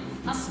man.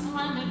 A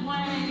splendid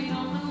way to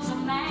lose a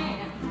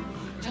man.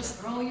 Just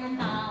throw your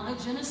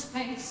knowledge in his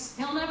face.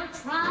 He'll never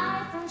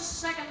try for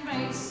second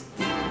base.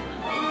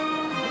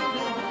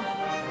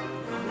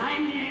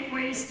 98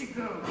 ways to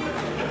go. The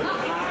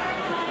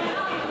hard way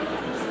to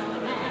lose a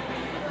man.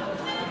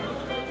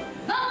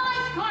 The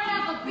lifeguard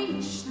at the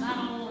beach, that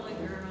all the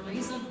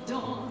girlies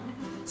adore,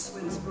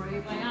 swims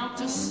bravely out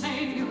to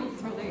save you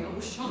through the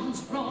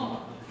ocean's roar.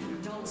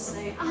 Don't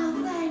say,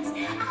 oh, thanks, I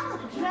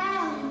would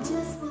drown in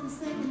just 1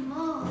 second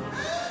more.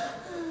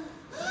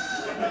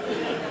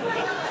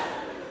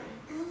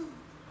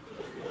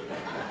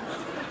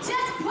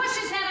 Just push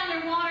his head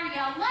underwater,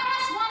 yell,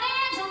 last one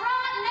in's a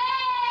rotten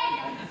egg!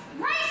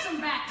 Race him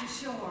back to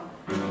shore.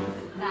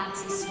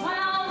 That's a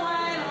swell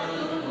way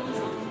to lose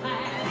a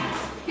man.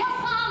 You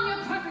found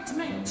your perfect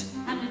mate,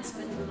 and it's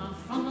been love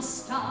from the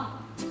start.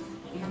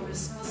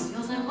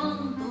 Irresponsible, I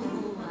wonder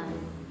who I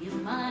give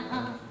my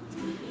heart.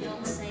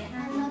 Don't say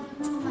I love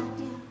you too, my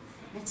dear.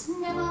 It's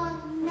never,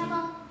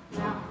 never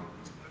doubt.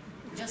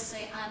 Just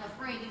say I'm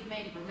afraid you've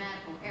made a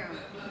grammatical error.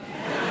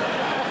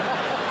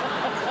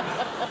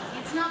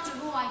 It's not to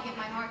who I give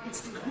my heart,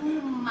 it's to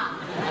whom.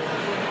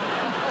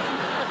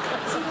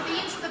 See, with the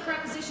use of the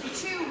preposition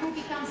to, who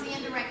becomes the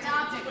indirect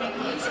object,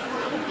 making use of the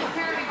word who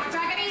imperative, which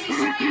I can easily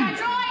show you by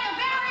drawing a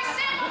very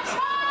simple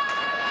chart.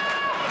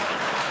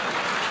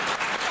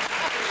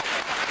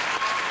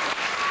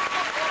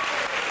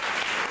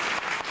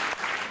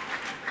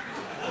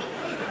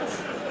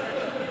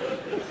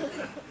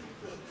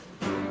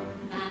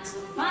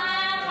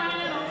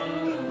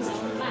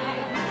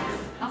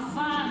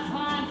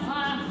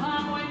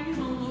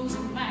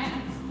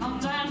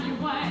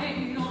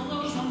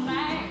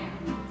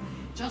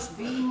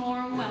 Be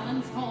more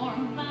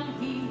well-informed than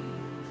he.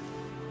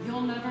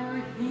 You'll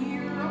never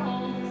hear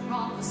or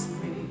promise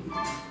me.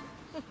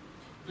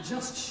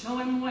 Just show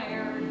him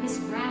where his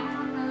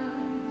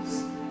grammar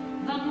is.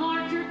 Then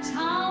mark your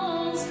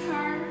towels,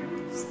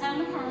 hers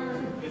and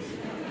hers.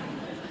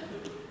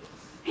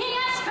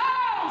 Yes,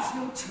 girls,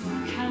 you too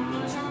can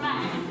lose your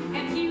man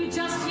if you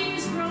just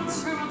use Rod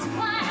Sermon's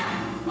plan.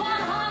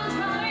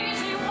 100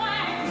 easy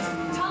ways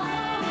to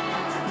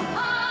lose a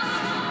man.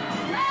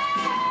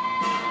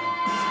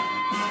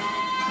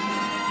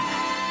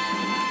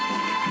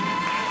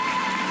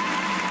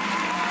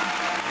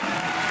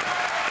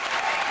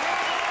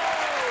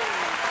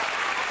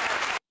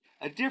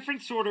 A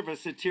different sort of a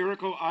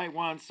satirical I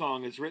Want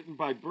song is written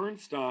by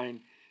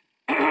Bernstein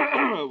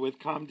with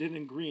Comden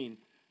and Green.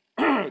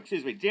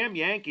 Excuse me. Damn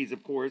Yankees,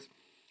 of course.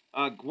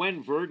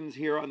 Gwen Verdon's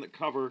here on the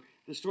cover.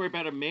 The story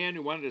about a man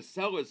who wanted to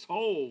sell his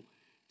soul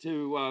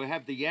to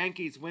have the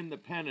Yankees win the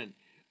pennant.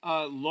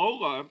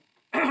 Lola,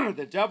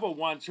 the devil,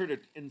 wants her to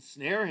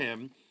ensnare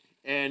him,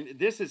 and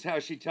this is how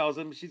she tells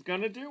him she's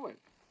going to do it.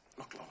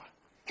 Look, Lola,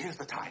 here's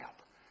the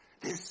tie-up.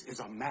 This is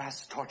a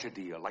mass torture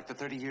deal, like the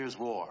 30 Years'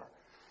 War.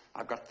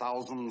 I've got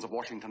thousands of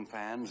Washington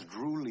fans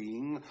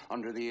drooling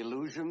under the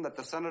illusion that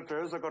the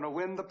Senators are going to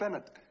win the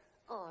pennant.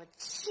 Oh,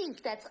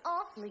 Chief, that's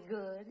awfully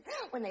good.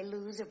 When they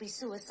lose, there'll be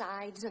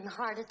suicides and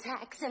heart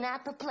attacks and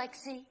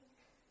apoplexy.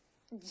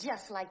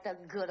 Just like the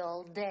good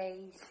old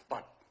days.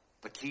 But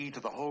the key to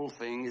the whole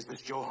thing is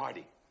this Joe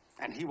Hardy,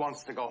 and he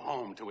wants to go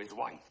home to his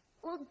wife.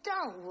 Well,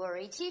 don't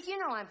worry, Chief. You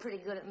know I'm pretty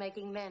good at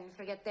making men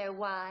forget their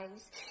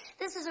wives.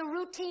 This is a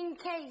routine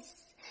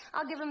case.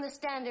 I'll give him the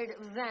standard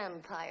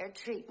vampire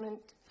treatment.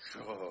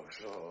 Sure.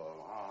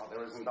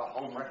 There isn't a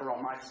homewrecker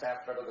on my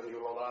staff better than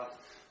you, Lola.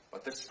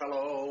 But this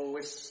fellow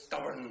is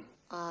stubborn.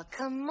 Oh,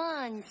 come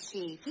on,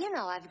 Chief. You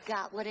know I've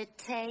got what it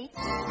takes.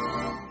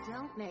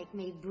 Don't make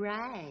me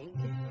brag.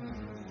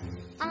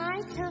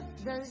 I took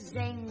the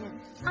zing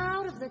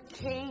out of the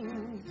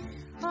king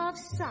of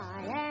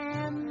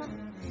Siam.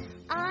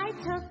 I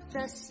took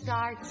the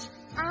starch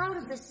out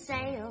of the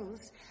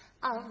sails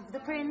of the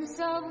Prince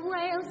of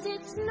Wales.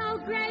 It's no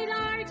great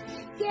art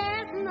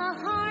getting the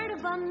heart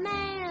of a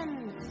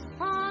man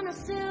on a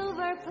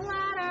silver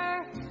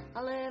platter.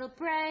 A little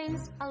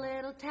brains, a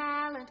little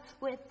talent,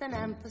 with an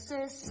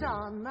emphasis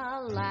on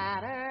the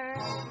latter.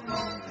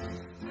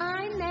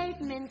 I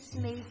made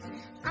mincemeat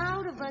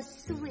out of a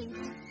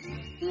sweet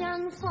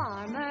young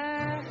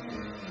farmer.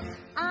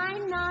 I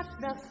knocked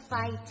the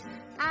fight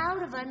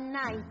out of a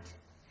knight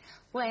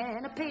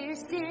when I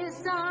pierced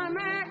his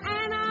armor,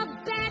 and I'll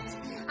bet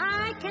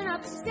I can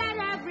upset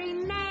every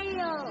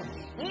nail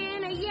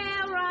in a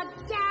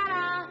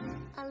regatta.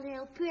 A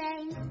little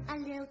brain, a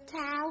little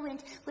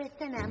talent, with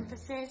an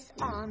emphasis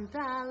on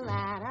the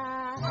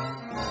latter.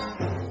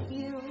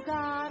 You've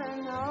gotta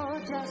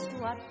know just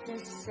what to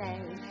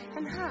say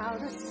and how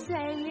to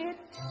say it.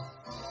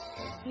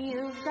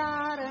 You've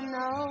gotta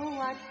know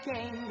what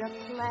game to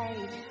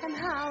play and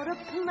how to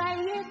play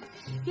it.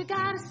 You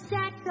gotta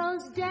stack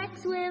those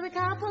decks with a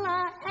couple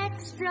of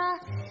extra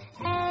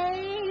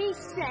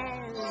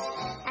aces.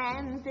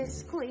 And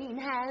this queen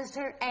has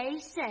her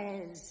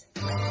aces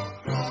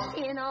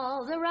in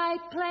all the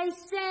right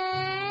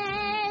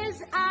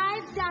places.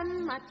 I've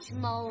done much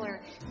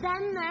more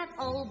than that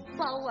old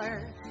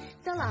bower,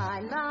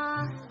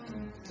 Delilah.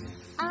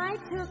 I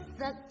took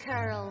the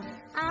curl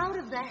out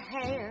of the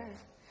hair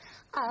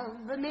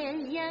of the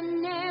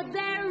millionaire.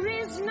 There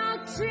is no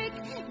trick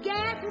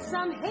getting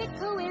some hick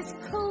who is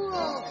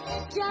cool.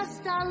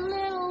 Just a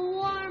little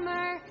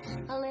warmer,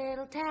 a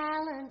little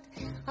talent,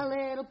 a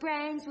little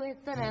brains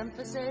with an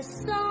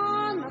emphasis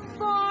on the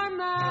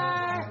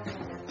former.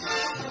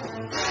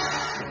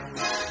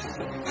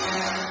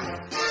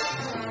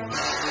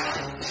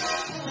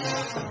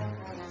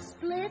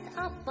 Split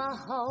up a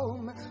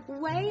home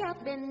way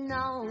up in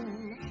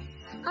Nome,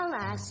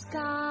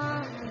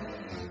 Alaska,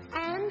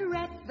 and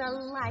wreck the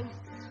life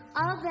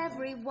of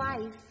every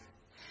wife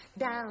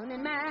down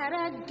in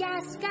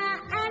Madagascar.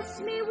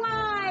 Ask me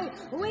why.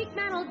 Weak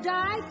men will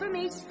die for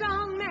me,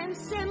 strong men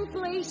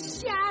simply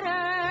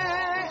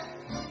shatter.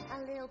 A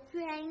little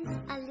brains,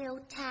 a little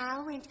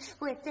talent,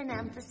 with an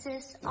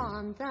emphasis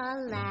on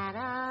the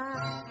latter.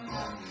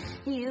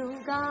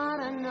 You've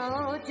gotta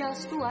know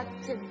just what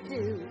to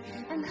do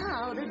and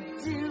how to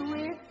do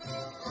it.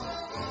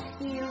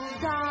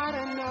 You've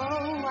gotta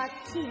know what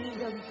tea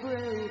to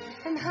brew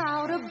and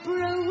how to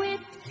brew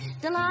it.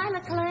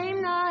 Delilah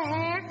claimed a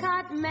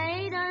haircut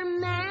made her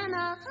man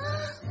a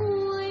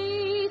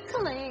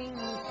weakling.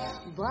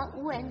 But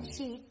when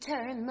she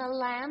turned the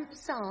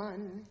lamps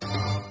on,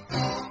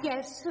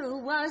 guess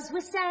who was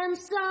with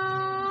Samson?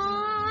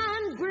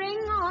 Bring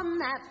on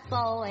that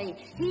boy,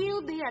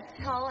 he'll be a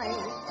toy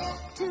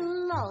to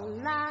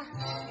Lola.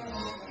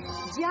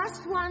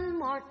 Just one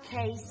more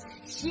case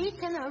she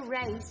can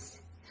erase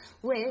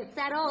with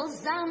that old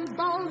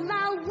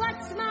Zambola.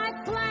 What's my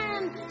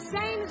plan?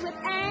 Same as with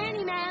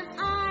any man,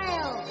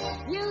 I'll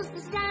use the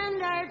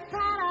standard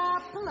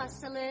Prada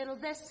plus a little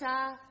this,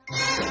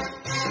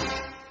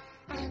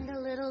 and a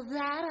little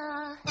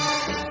that,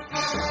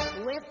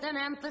 with an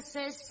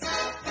emphasis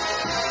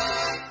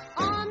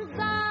on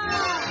the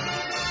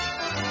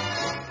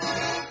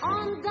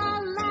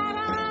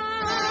latter.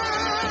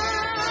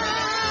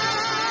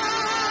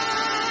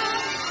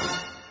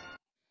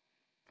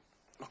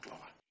 Look,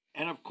 Lola.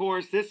 And of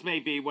course, this may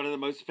be one of the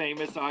most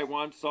famous I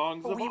Want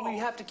songs of all. We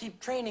have to keep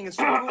training and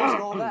school rules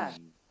and all that.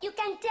 You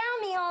can tell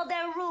me all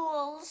their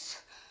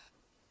rules.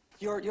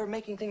 You're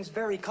making things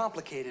very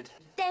complicated.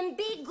 Then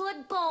be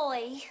good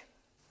boy.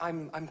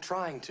 I'm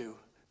trying to.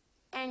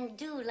 And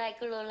do like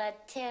Lola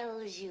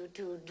tells you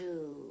to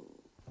do.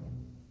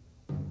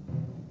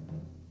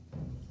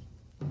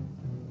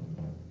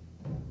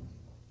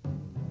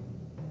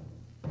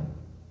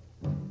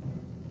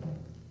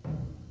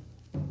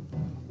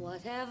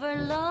 Whatever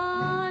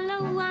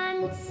Lola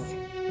wants,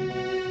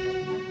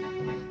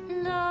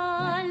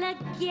 Lola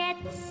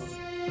gets.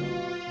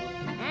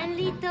 And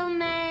little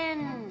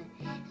man,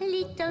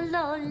 little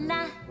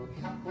Lola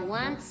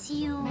wants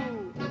you.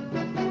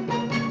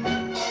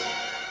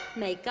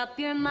 Make up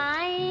your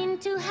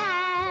mind to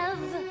have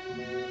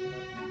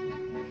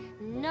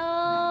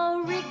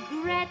no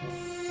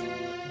regrets.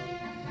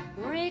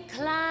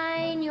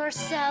 Recline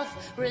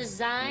yourself,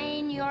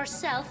 resign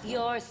yourself,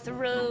 you're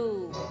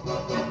through.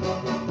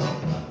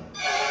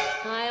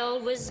 I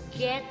always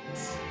get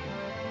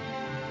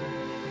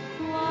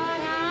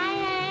what I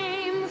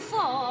aim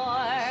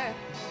for,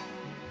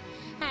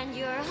 and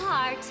your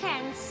heart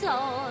and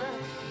soul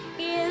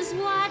is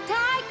what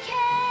I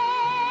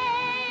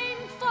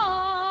came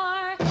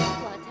for.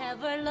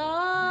 Whatever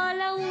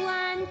Lola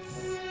wants,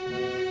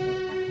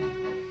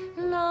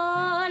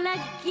 Lola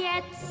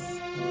gets.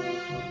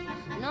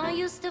 No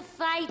use to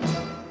fight,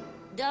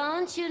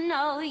 don't you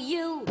know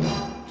you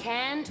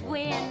can't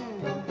win.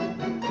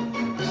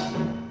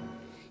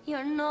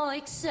 You're no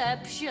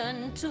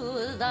exception to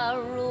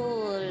the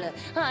rule.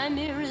 I'm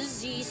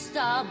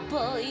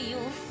irresistible, you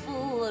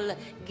fool.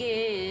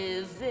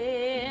 Give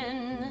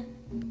in.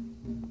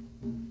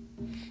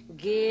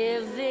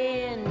 Give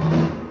in.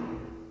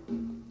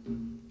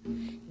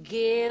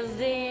 Give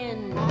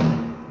in.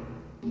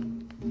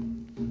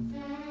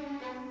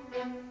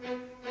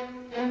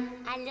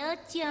 Hello,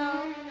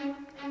 Joe.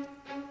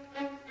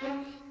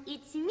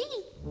 It's me.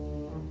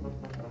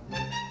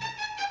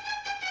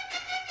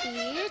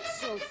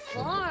 It's so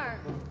far.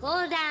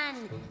 Hold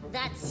on,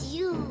 that's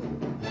you.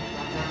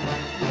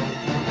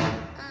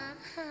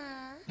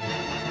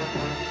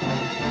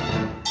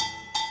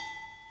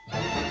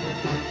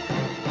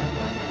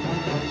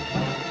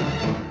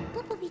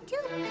 What will we do?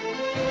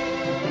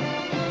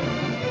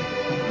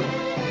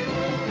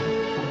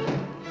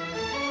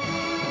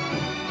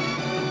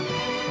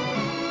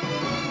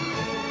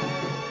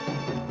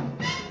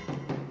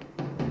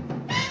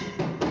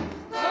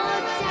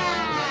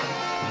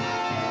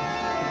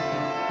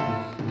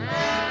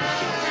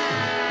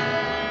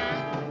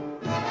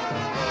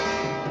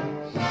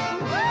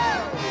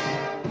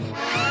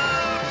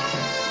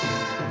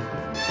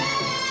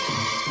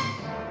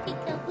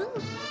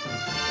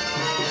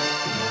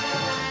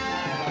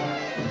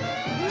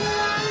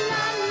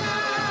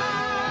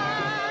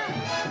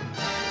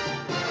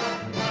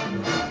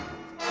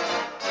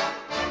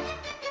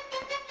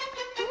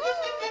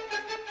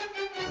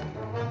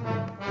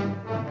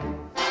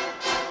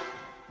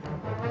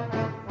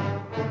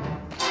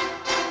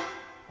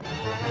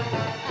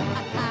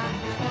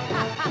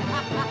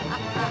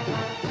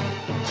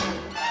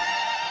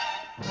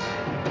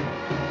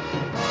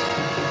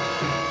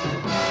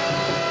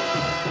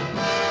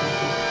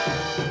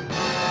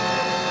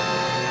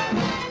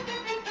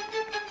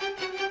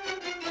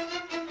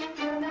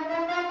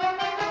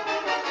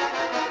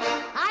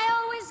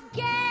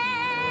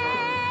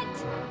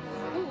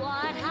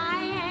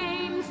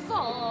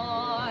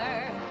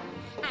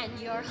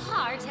 your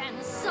heart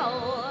and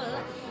soul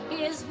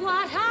is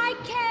what I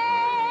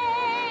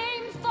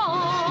came for.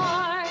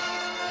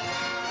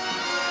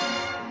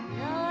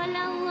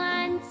 Lola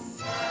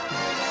wants,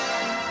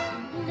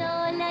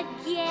 Lola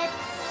gets.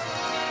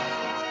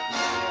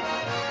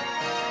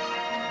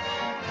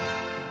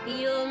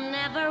 You'll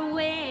never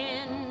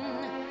win.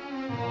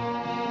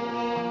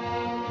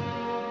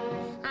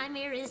 I'm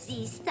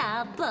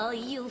irresistible,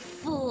 you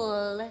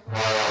fool.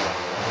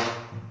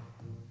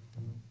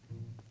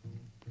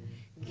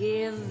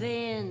 Give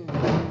in.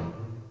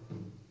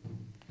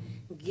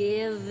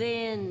 Give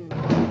in.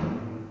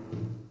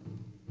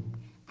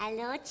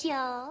 Hello,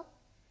 Joe.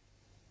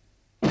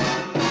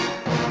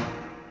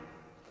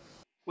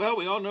 Well,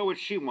 we all know what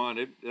she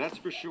wanted, that's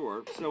for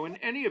sure. So in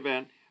any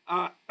event,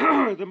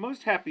 The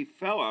Most Happy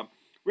Fella,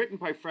 written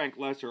by Frank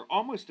Lesser,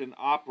 almost an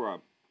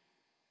opera,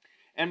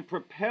 and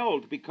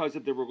propelled because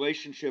of the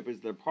relationship as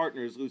their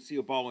partners,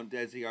 Lucille Ball and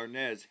Desi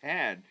Arnaz,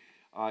 had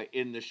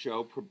in the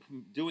show,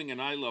 doing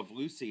an I Love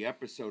Lucy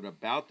episode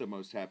about The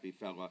Most Happy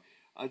Fella.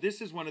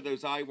 This is one of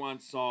those I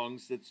Want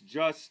songs that's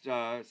just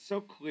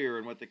so clear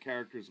in what the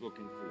character's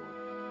looking for.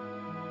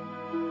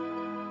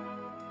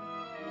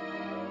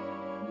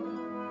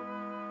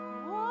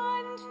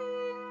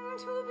 Wanting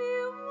to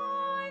be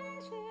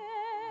wanted,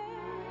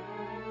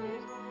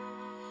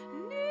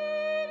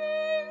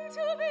 needing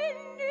to be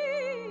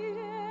needed.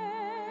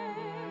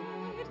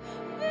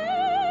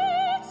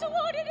 That's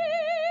what it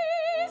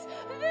is.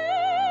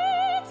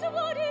 That's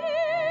what it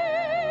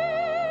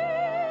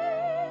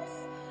is.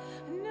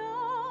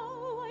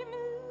 Now I'm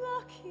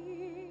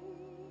lucky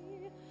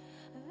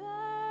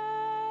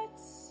that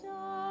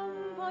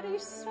somebody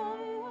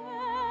somewhere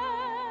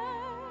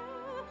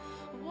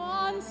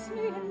wants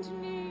me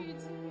and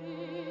needs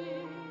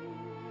me.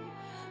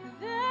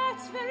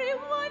 That's very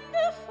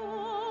wonderful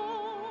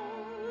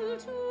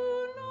to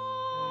know.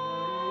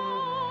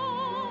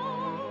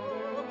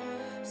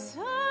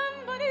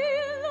 Somebody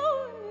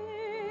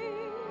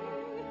lonely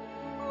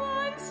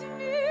wants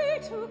me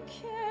to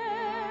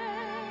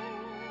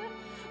care,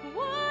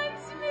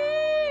 wants me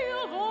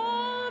of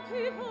all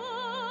people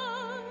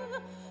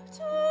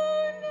to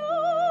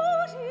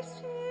notice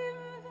him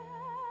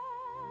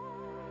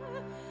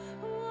there.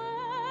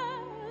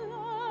 Well, I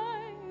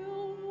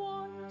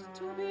want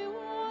to be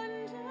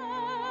wanted,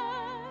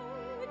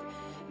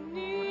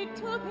 need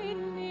to be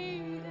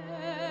needed,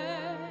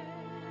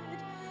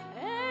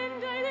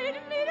 and I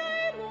admit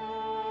I'm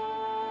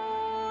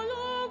all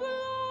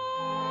aglow,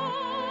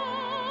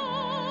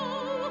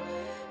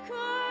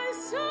 'cause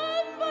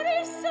somebody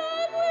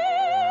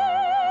somewhere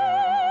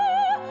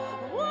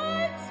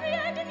wants me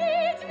and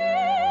needs me,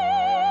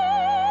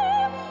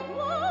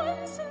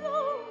 wants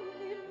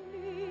lonely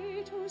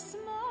me to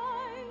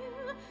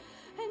smile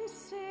and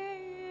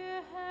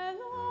say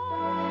hello.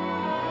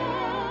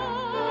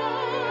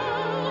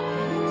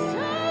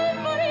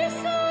 Somebody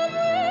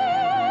somewhere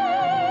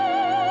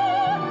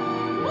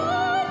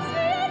wants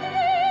me and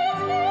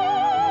needs me.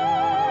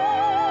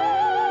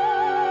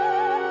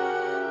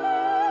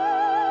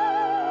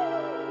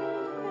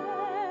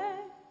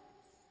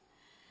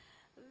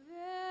 That's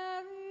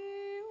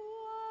very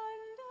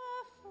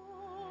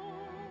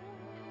wonderful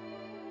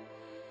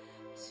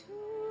to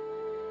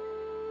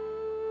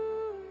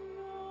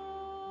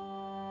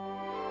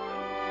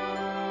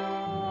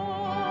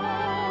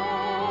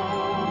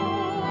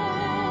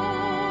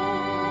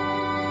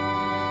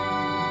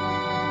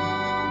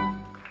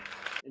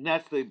And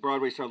that's the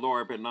Broadway star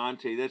Laura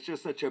Benanti. That's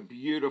just such a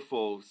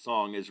beautiful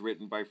song, as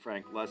written by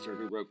Frank Lesser,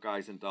 who wrote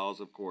Guys and Dolls,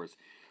 of course.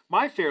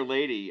 My Fair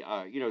Lady,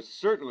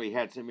 certainly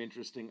had some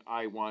interesting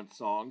I Want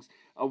songs.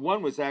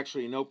 One was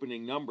actually an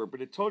opening number,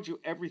 but it told you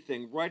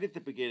everything right at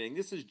the beginning.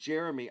 This is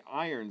Jeremy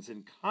Irons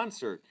in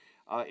concert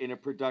in a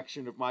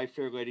production of My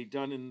Fair Lady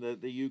done in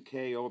the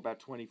UK, about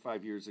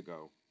 25 years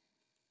ago.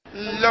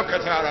 Look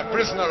at her, a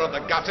prisoner of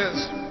the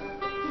gutters,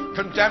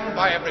 condemned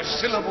by every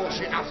syllable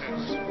she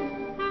utters.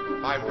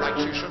 By right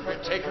she should be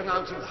taken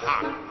out and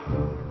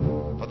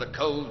hung for the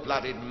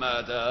cold-blooded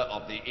murder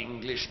of the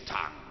English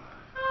tongue.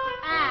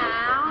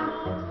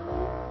 Ow.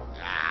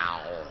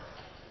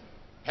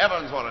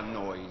 Heavens, what a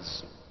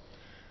noise.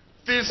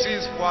 This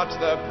is what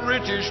the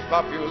British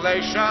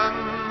population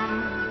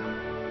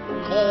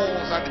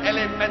calls an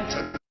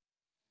elemental.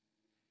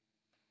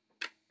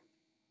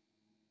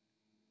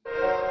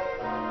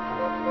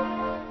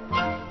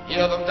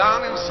 Hear them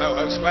down in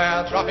Soho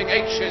Square, dropping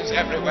H's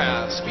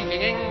everywhere,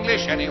 speaking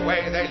English any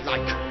way they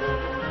like.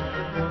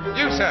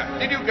 You, sir,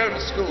 did you go to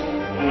school?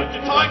 What did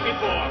you take me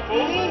for,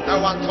 fool? No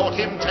one taught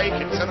him take,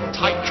 it's an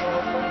tyke.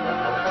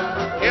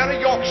 Hear a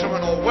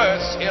Yorkshireman or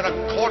worse, hear a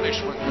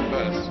Cornishman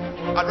converse.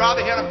 I'd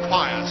rather hear a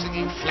choir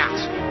singing flat.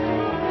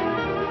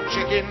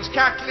 Chickens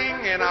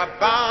cackling in a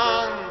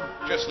barn,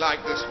 just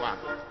like this one.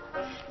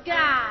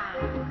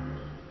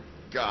 Gone.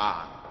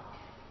 Gone.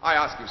 I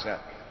ask you, sir,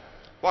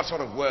 what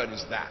sort of word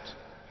is that?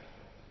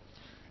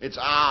 It's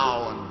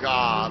ow and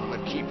gone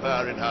that keep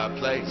her in her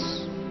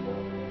place,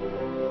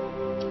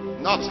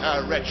 not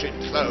her wretched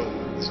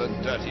clothes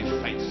and dirty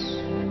face.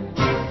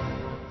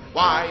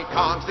 Why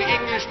can't the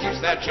English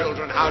teach their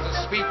children how to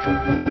speak?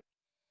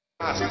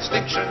 As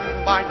distinction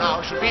by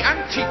now should be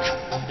antique.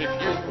 If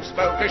you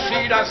spoke as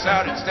she does,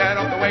 sir, instead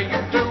of the way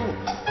you do,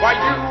 why,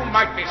 you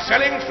might be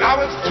selling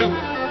flowers too.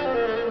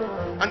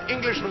 An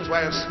Englishman's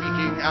way of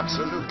speaking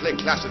absolutely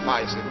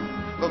classifies him.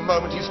 The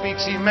moment he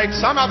speaks, he makes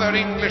some other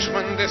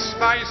Englishman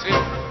despise him.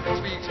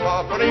 Speaks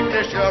proper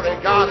English, you're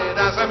regarded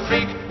as a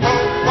freak.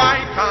 Oh, why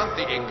can't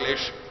the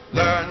English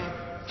learn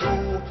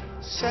to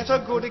set a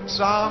good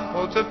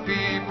example to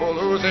people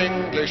whose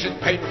English is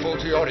painful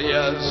to your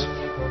ears?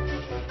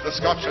 The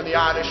Scotch and the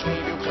Irish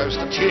leave you close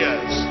to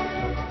tears.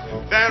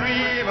 There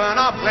even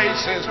are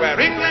places where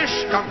English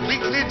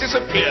completely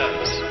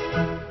disappears.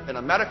 In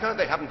America,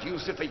 they haven't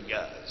used it for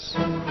years.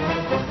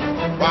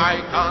 Why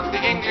can't the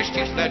English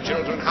teach their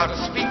children how to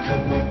speak?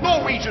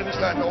 Norwegians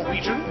learn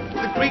Norwegian.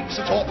 The Greeks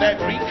are taught their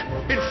Greek.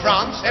 In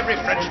France, every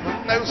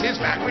Frenchman knows his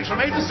language from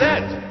A to Z.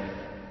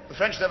 The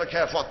French never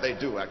care what they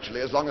do,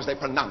 actually, as long as they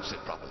pronounce it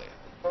properly.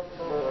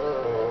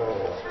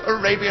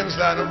 Arabians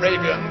learn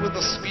Arabian with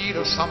the speed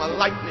of summer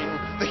lightning.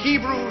 The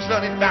Hebrews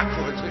learn it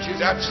backwards, which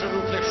is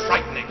absolutely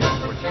frightening.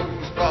 But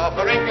use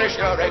proper English,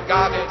 you're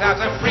regarded as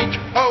a freak.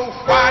 Oh,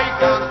 why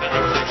can't the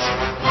English?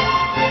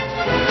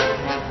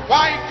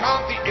 Why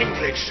can't the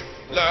English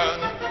learn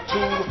to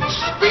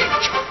speak?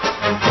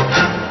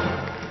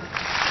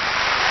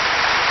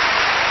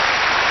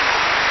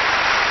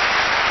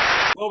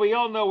 Well, we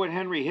all know what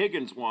Henry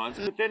Higgins wants,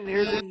 but then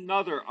here's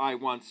another I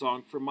Want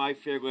song from My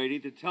Fair Lady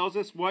that tells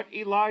us what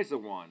Eliza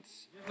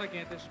wants. Just looking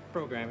at this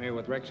program here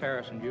with Rex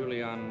Harris and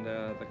Julie on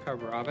the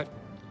cover of it.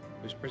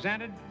 It was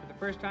presented for the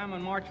first time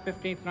on March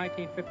 15th,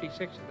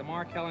 1956 at the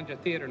Mark Hellinger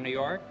Theater in New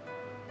York,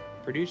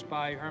 produced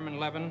by Herman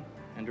Levin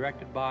and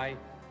directed by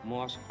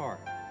Moss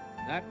Hart.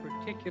 That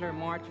particular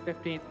March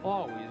 15th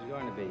always is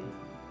going to be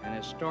an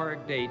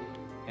historic date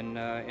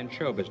in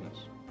show business.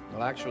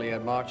 Well, actually,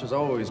 March has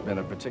always been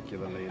a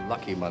particularly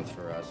lucky month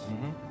for us.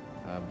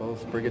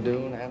 Both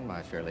Brigadoon and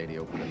My Fair Lady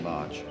opened in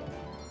March.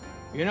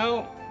 You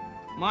know,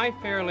 My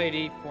Fair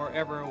Lady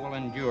forever will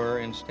endure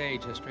in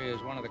stage history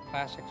as one of the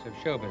classics of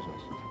show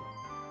business.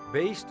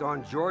 Based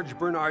on George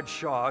Bernard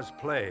Shaw's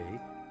play,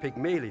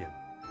 Pygmalion,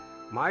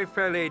 My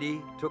Fair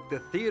Lady took the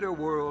theater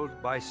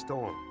world by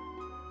storm.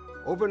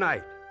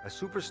 Overnight, a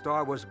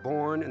superstar was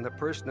born in the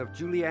person of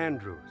Julie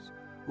Andrews,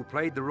 who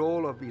played the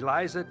role of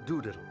Eliza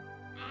Doolittle.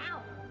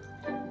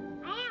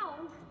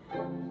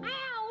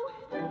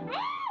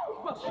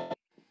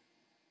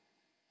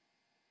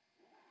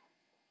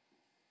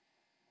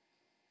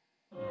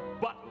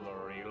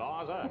 Butler,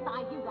 Eliza.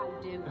 I do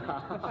got to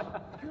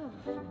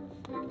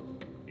do.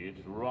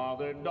 It's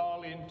rather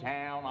dull in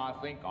town. I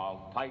think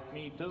I'll take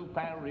me to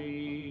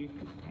Paris.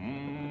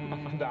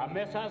 The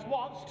missus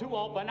wants to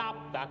open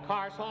up the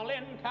Carsol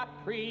in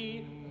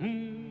Capri.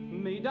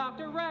 Me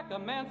doctor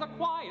recommends a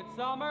quiet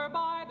summer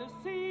by the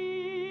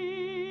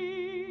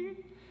sea.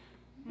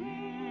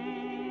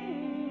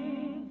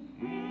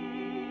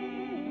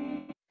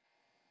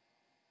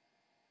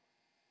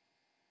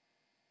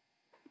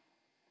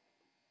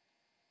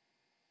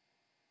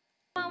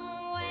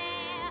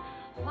 Somewhere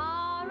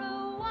far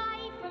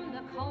away from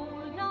the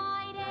cold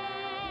night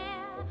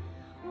air,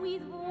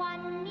 with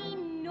one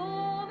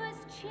enormous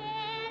chair,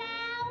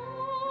 now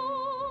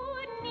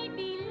wouldn't it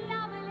be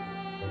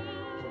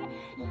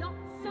lovely?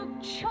 Lots of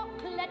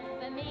chocolate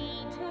for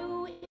me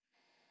to eat.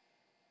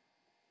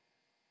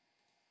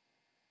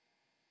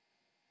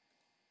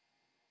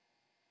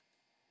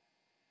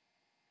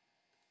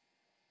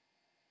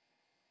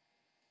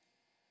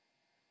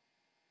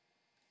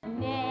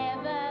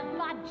 Never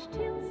budge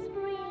till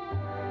spring,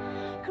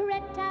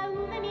 crept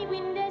over me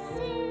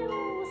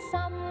windowsill,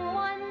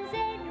 someone's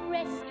head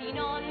resting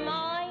on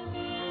my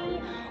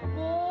knee,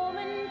 warm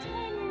and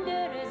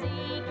tender as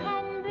he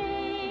can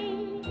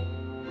be,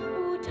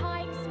 who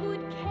takes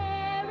good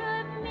care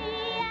of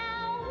me.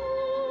 How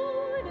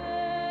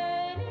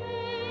wouldn't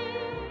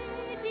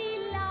it be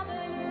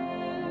lovely,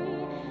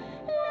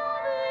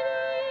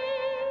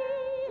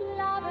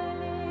 lovely,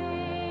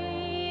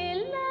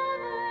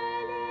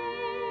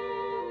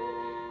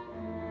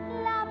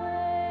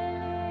 lovely,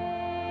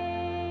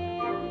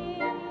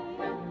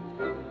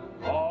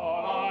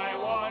 All I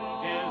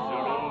want is a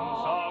room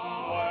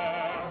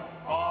somewhere,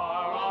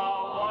 far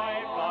away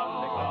from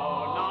the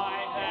cold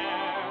night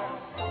air,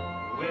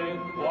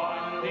 with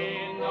one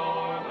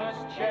enormous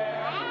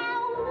chair.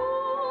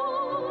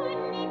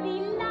 Wouldn't it be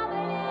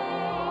lovely?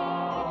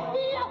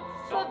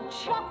 Lots of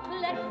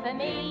chocolate for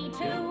me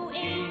to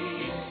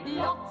eat,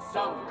 lots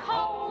of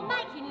coal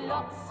making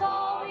lots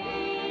of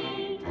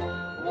heat,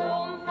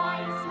 warm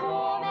face,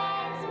 warm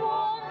hands,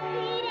 warm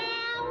feet.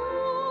 How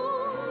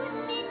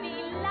wouldn't it be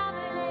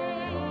lovely?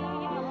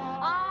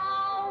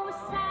 Oh,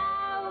 so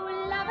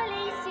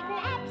lovely,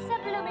 sitting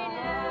absolutely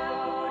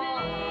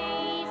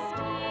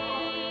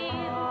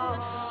still.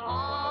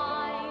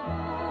 I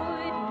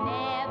would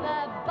never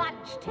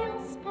budge till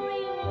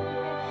spring,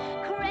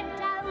 crept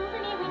over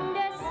me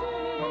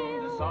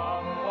windowsill.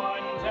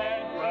 Someone's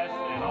head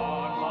resting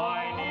on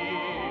my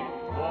knee,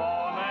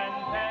 warm and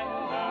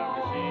tender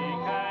as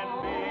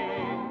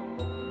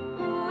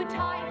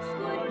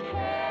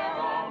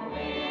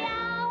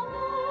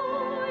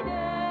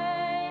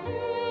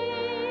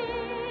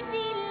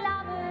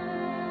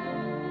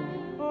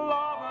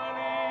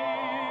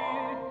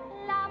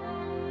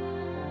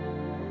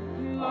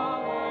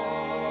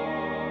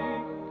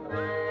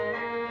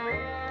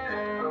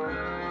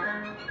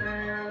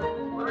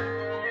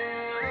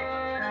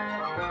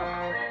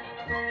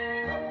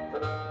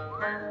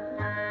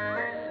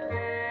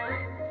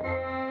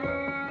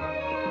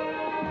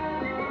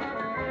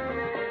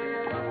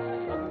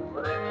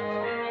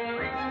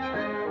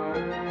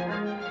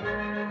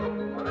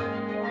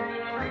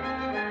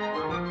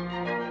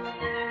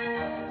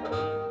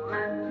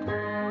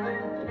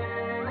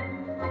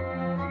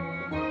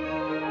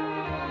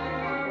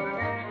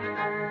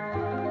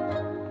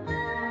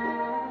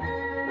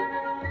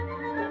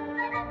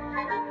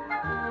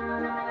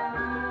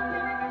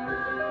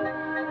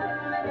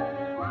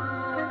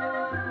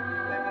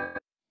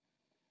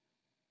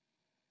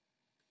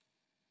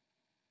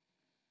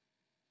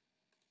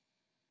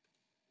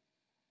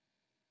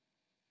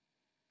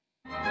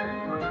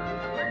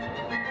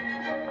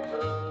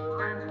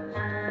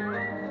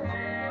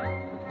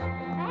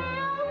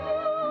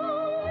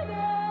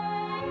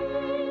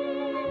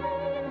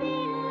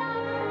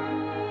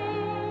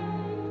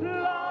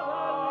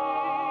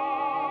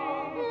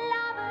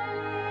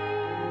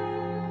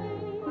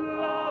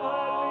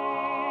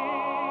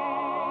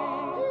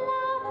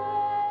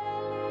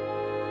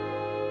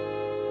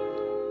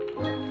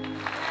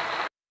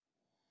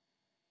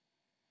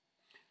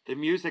The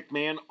Music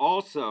Man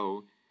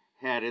also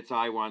had its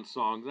I Want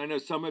songs. I know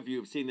some of you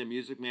have seen The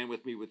Music Man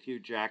with me with Hugh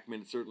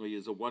Jackman. It certainly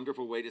is a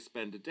wonderful way to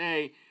spend a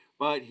day,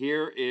 but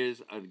here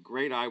is a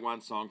great I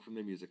Want song from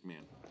The Music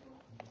Man.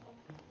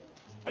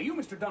 Are you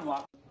Mr.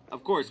 Dunlop?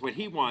 Of course, what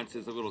he wants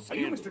is a little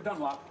scandal. Are you Mr.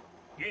 Dunlop?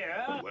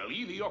 Yeah? Well,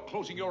 either you're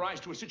closing your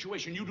eyes to a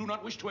situation you do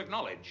not wish to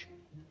acknowledge,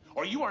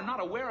 or you are not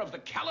aware of the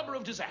caliber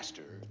of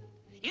disaster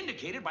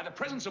indicated by the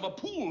presence of a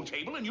pool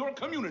table in your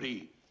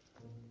community.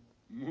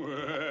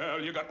 Well,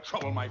 you got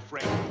trouble, my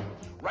friend.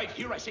 Right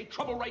here, I say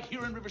trouble right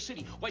here in River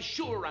City. Why,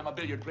 sure, I'm a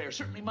billiard player.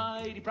 Certainly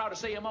mighty proud to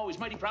say I'm always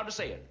mighty proud to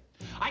say it.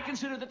 I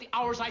consider that the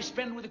hours I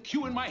spend with a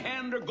cue in my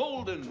hand are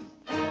golden.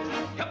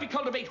 Help me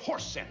cultivate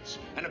horse sense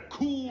and a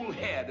cool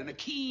head and a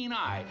keen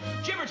eye.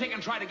 Did you ever take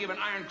and try to give an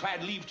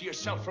ironclad leave to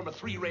yourself from a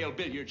three-rail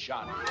billiard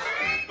shot?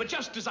 But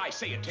just as I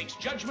say it takes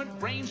judgment,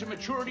 brains, and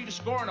maturity to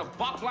score in a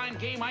bop-line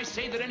game, I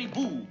say that any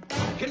boob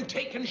can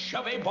take and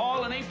shove a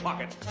ball in a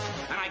pocket.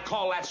 And I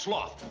call that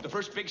sloth. The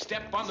first big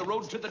step on the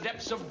road to the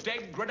depths of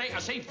degradation. I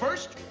say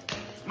first,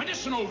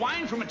 medicinal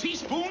wine from a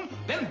teaspoon,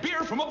 then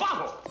beer from a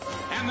bottle.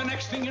 And the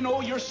next thing you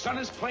know, your son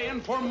is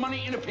playing for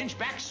money in a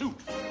pinchback suit.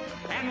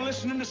 And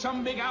listening to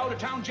some big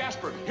out-of-town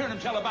Jasper, hearing him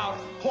tell about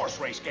horse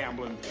race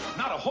gambling.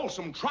 Not a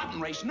wholesome trotting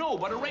race, no,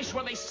 but a race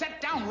where they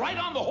set down right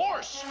on the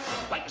horse.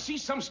 Like to see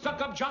some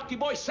stuck-up jockey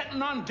boy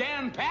setting on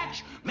Dan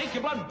Patch? Make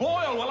your blood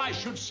boil, well, I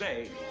should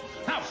say.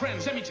 Now,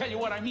 friends, let me tell you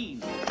what I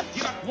mean.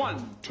 You got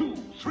 1, 2,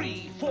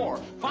 3, 4,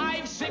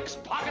 5, 6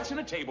 pockets in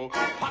a table.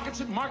 Pockets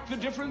that mark the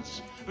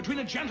difference between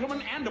a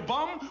gentleman and a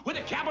bum with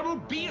a capital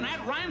B, and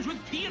that rhymes with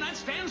P, and that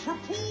stands for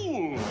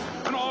pool.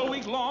 And all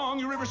week long,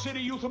 your River City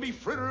youth will be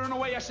frittering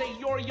away. I say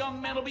your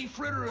young men will be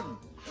frittering.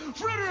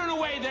 Frittering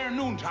away their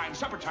noontime,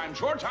 supper time,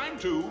 chore time,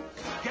 too.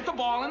 Get the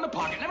ball in the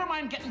pocket. Never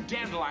mind getting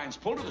dandelions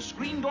pulled or the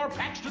screen door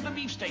patched or the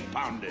beefsteak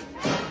pounded.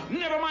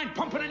 Never mind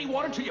pumping any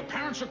water till your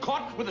parents are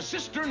caught with a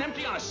cistern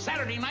empty on a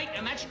Saturday night,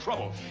 and that's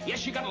trouble.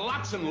 Yes, you got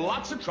lots and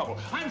lots of trouble.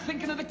 I'm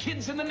thinking of the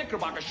kids in the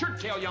knickerbocker,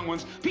 shirt-tail young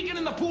ones, peeking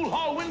in the pool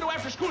hall window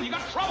after school. You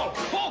got trouble,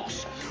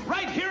 folks,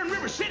 right here in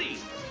River City.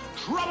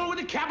 Trouble with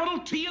a capital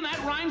T, and that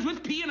rhymes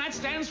with P, and that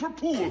stands for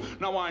pool.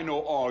 Now, I know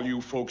all you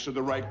folks are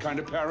the right kind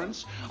of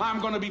parents. I'm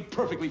going to be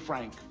perfectly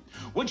frank.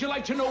 Would you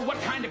like to know what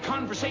kind of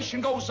conversation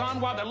goes on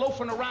while they're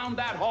loafing around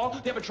that hall?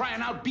 They ever trying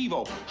out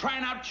Bevo,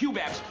 trying out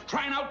Q-Babs,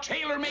 trying out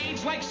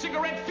tailor-mades like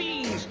cigarette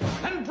fiends,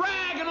 and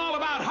bragging all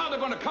about how they're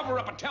going to cover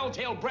up a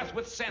telltale breath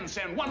with sense.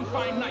 And one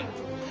fine night,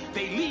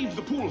 they leave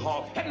the pool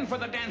hall, heading for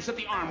the dance at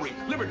the Armory.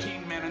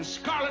 Libertine men and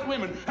scarlet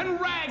women and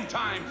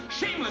ragtime,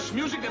 shameless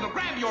music that'll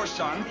grab your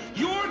son,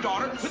 your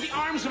daughter, with the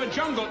arms of a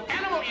jungle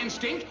animal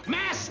instinct,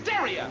 mass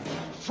hysteria.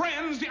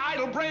 Friends, the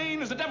idle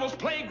brain is the devil's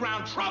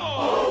playground. Trouble!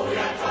 Oh,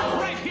 yeah, trouble.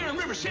 Right here in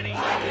River City.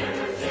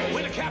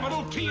 With a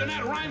capital T, and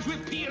that rhymes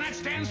with P, and that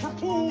stands for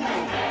pool.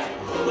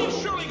 We've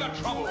surely got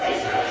trouble.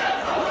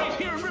 Right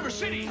here in River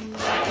City.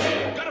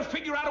 Got to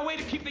figure out a way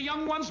to keep the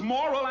young ones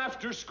moral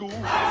after school.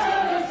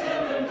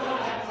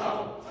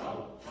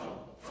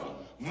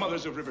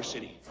 Mothers of River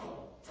City,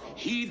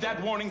 heed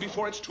that warning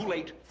before it's too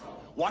late.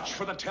 Watch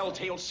for the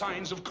telltale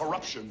signs of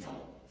corruption.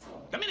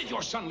 The minute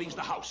your son leaves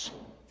the house,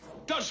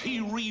 does he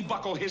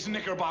rebuckle his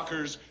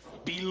knickerbockers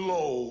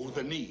below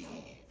the knee?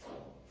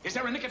 Is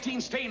there a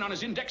nicotine stain on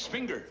his index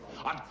finger?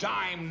 A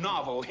dime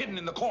novel hidden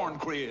in the corn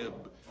crib?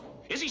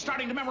 Is he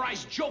starting to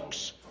memorize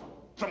jokes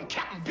from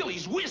Captain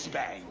Billy's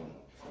whiz-bang?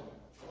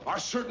 Are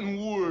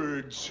certain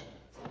words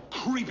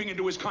creeping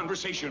into his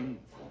conversation?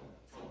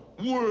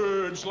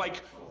 Words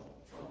like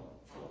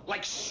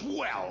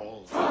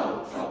swell.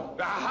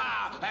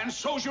 Aha, and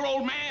so's your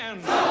old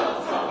man.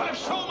 But if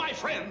so, my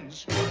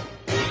friends,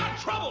 you got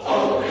trouble.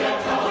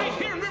 Right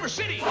here in River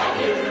City.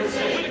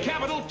 With a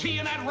capital T,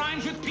 and that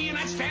rhymes with P, and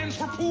that stands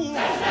for pool.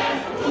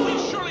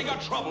 We've surely got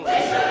trouble.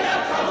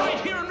 Right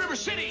here in River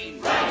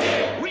City.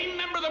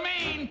 Remember the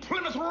Maine,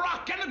 Plymouth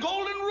Rock, and the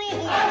Golden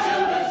Rule.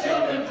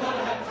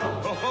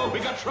 Oh, we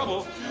got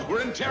trouble.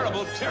 We're in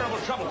terrible, terrible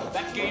trouble.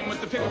 That game with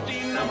the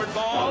 15 numbered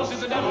balls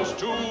is the devil's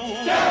tool.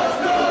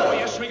 Oh,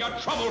 yes, we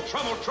got trouble,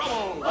 trouble,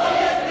 trouble. Oh,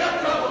 yes, we got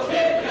trouble.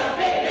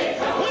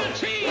 With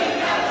a T.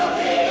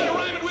 And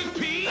rhyme it with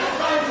P.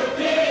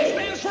 It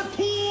stands for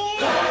pool.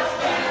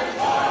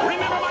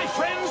 Remember, my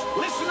friends,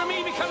 listen to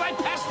me because I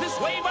passed this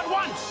way but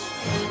once.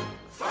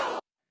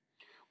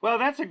 Well,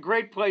 that's a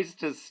great place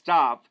to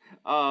stop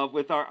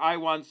with our I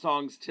Want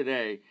songs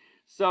today.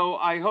 So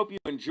I hope you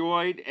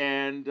enjoyed,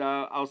 and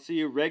I'll see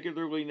you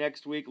regularly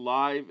next week,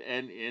 live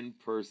and in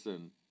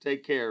person.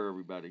 Take care,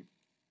 everybody.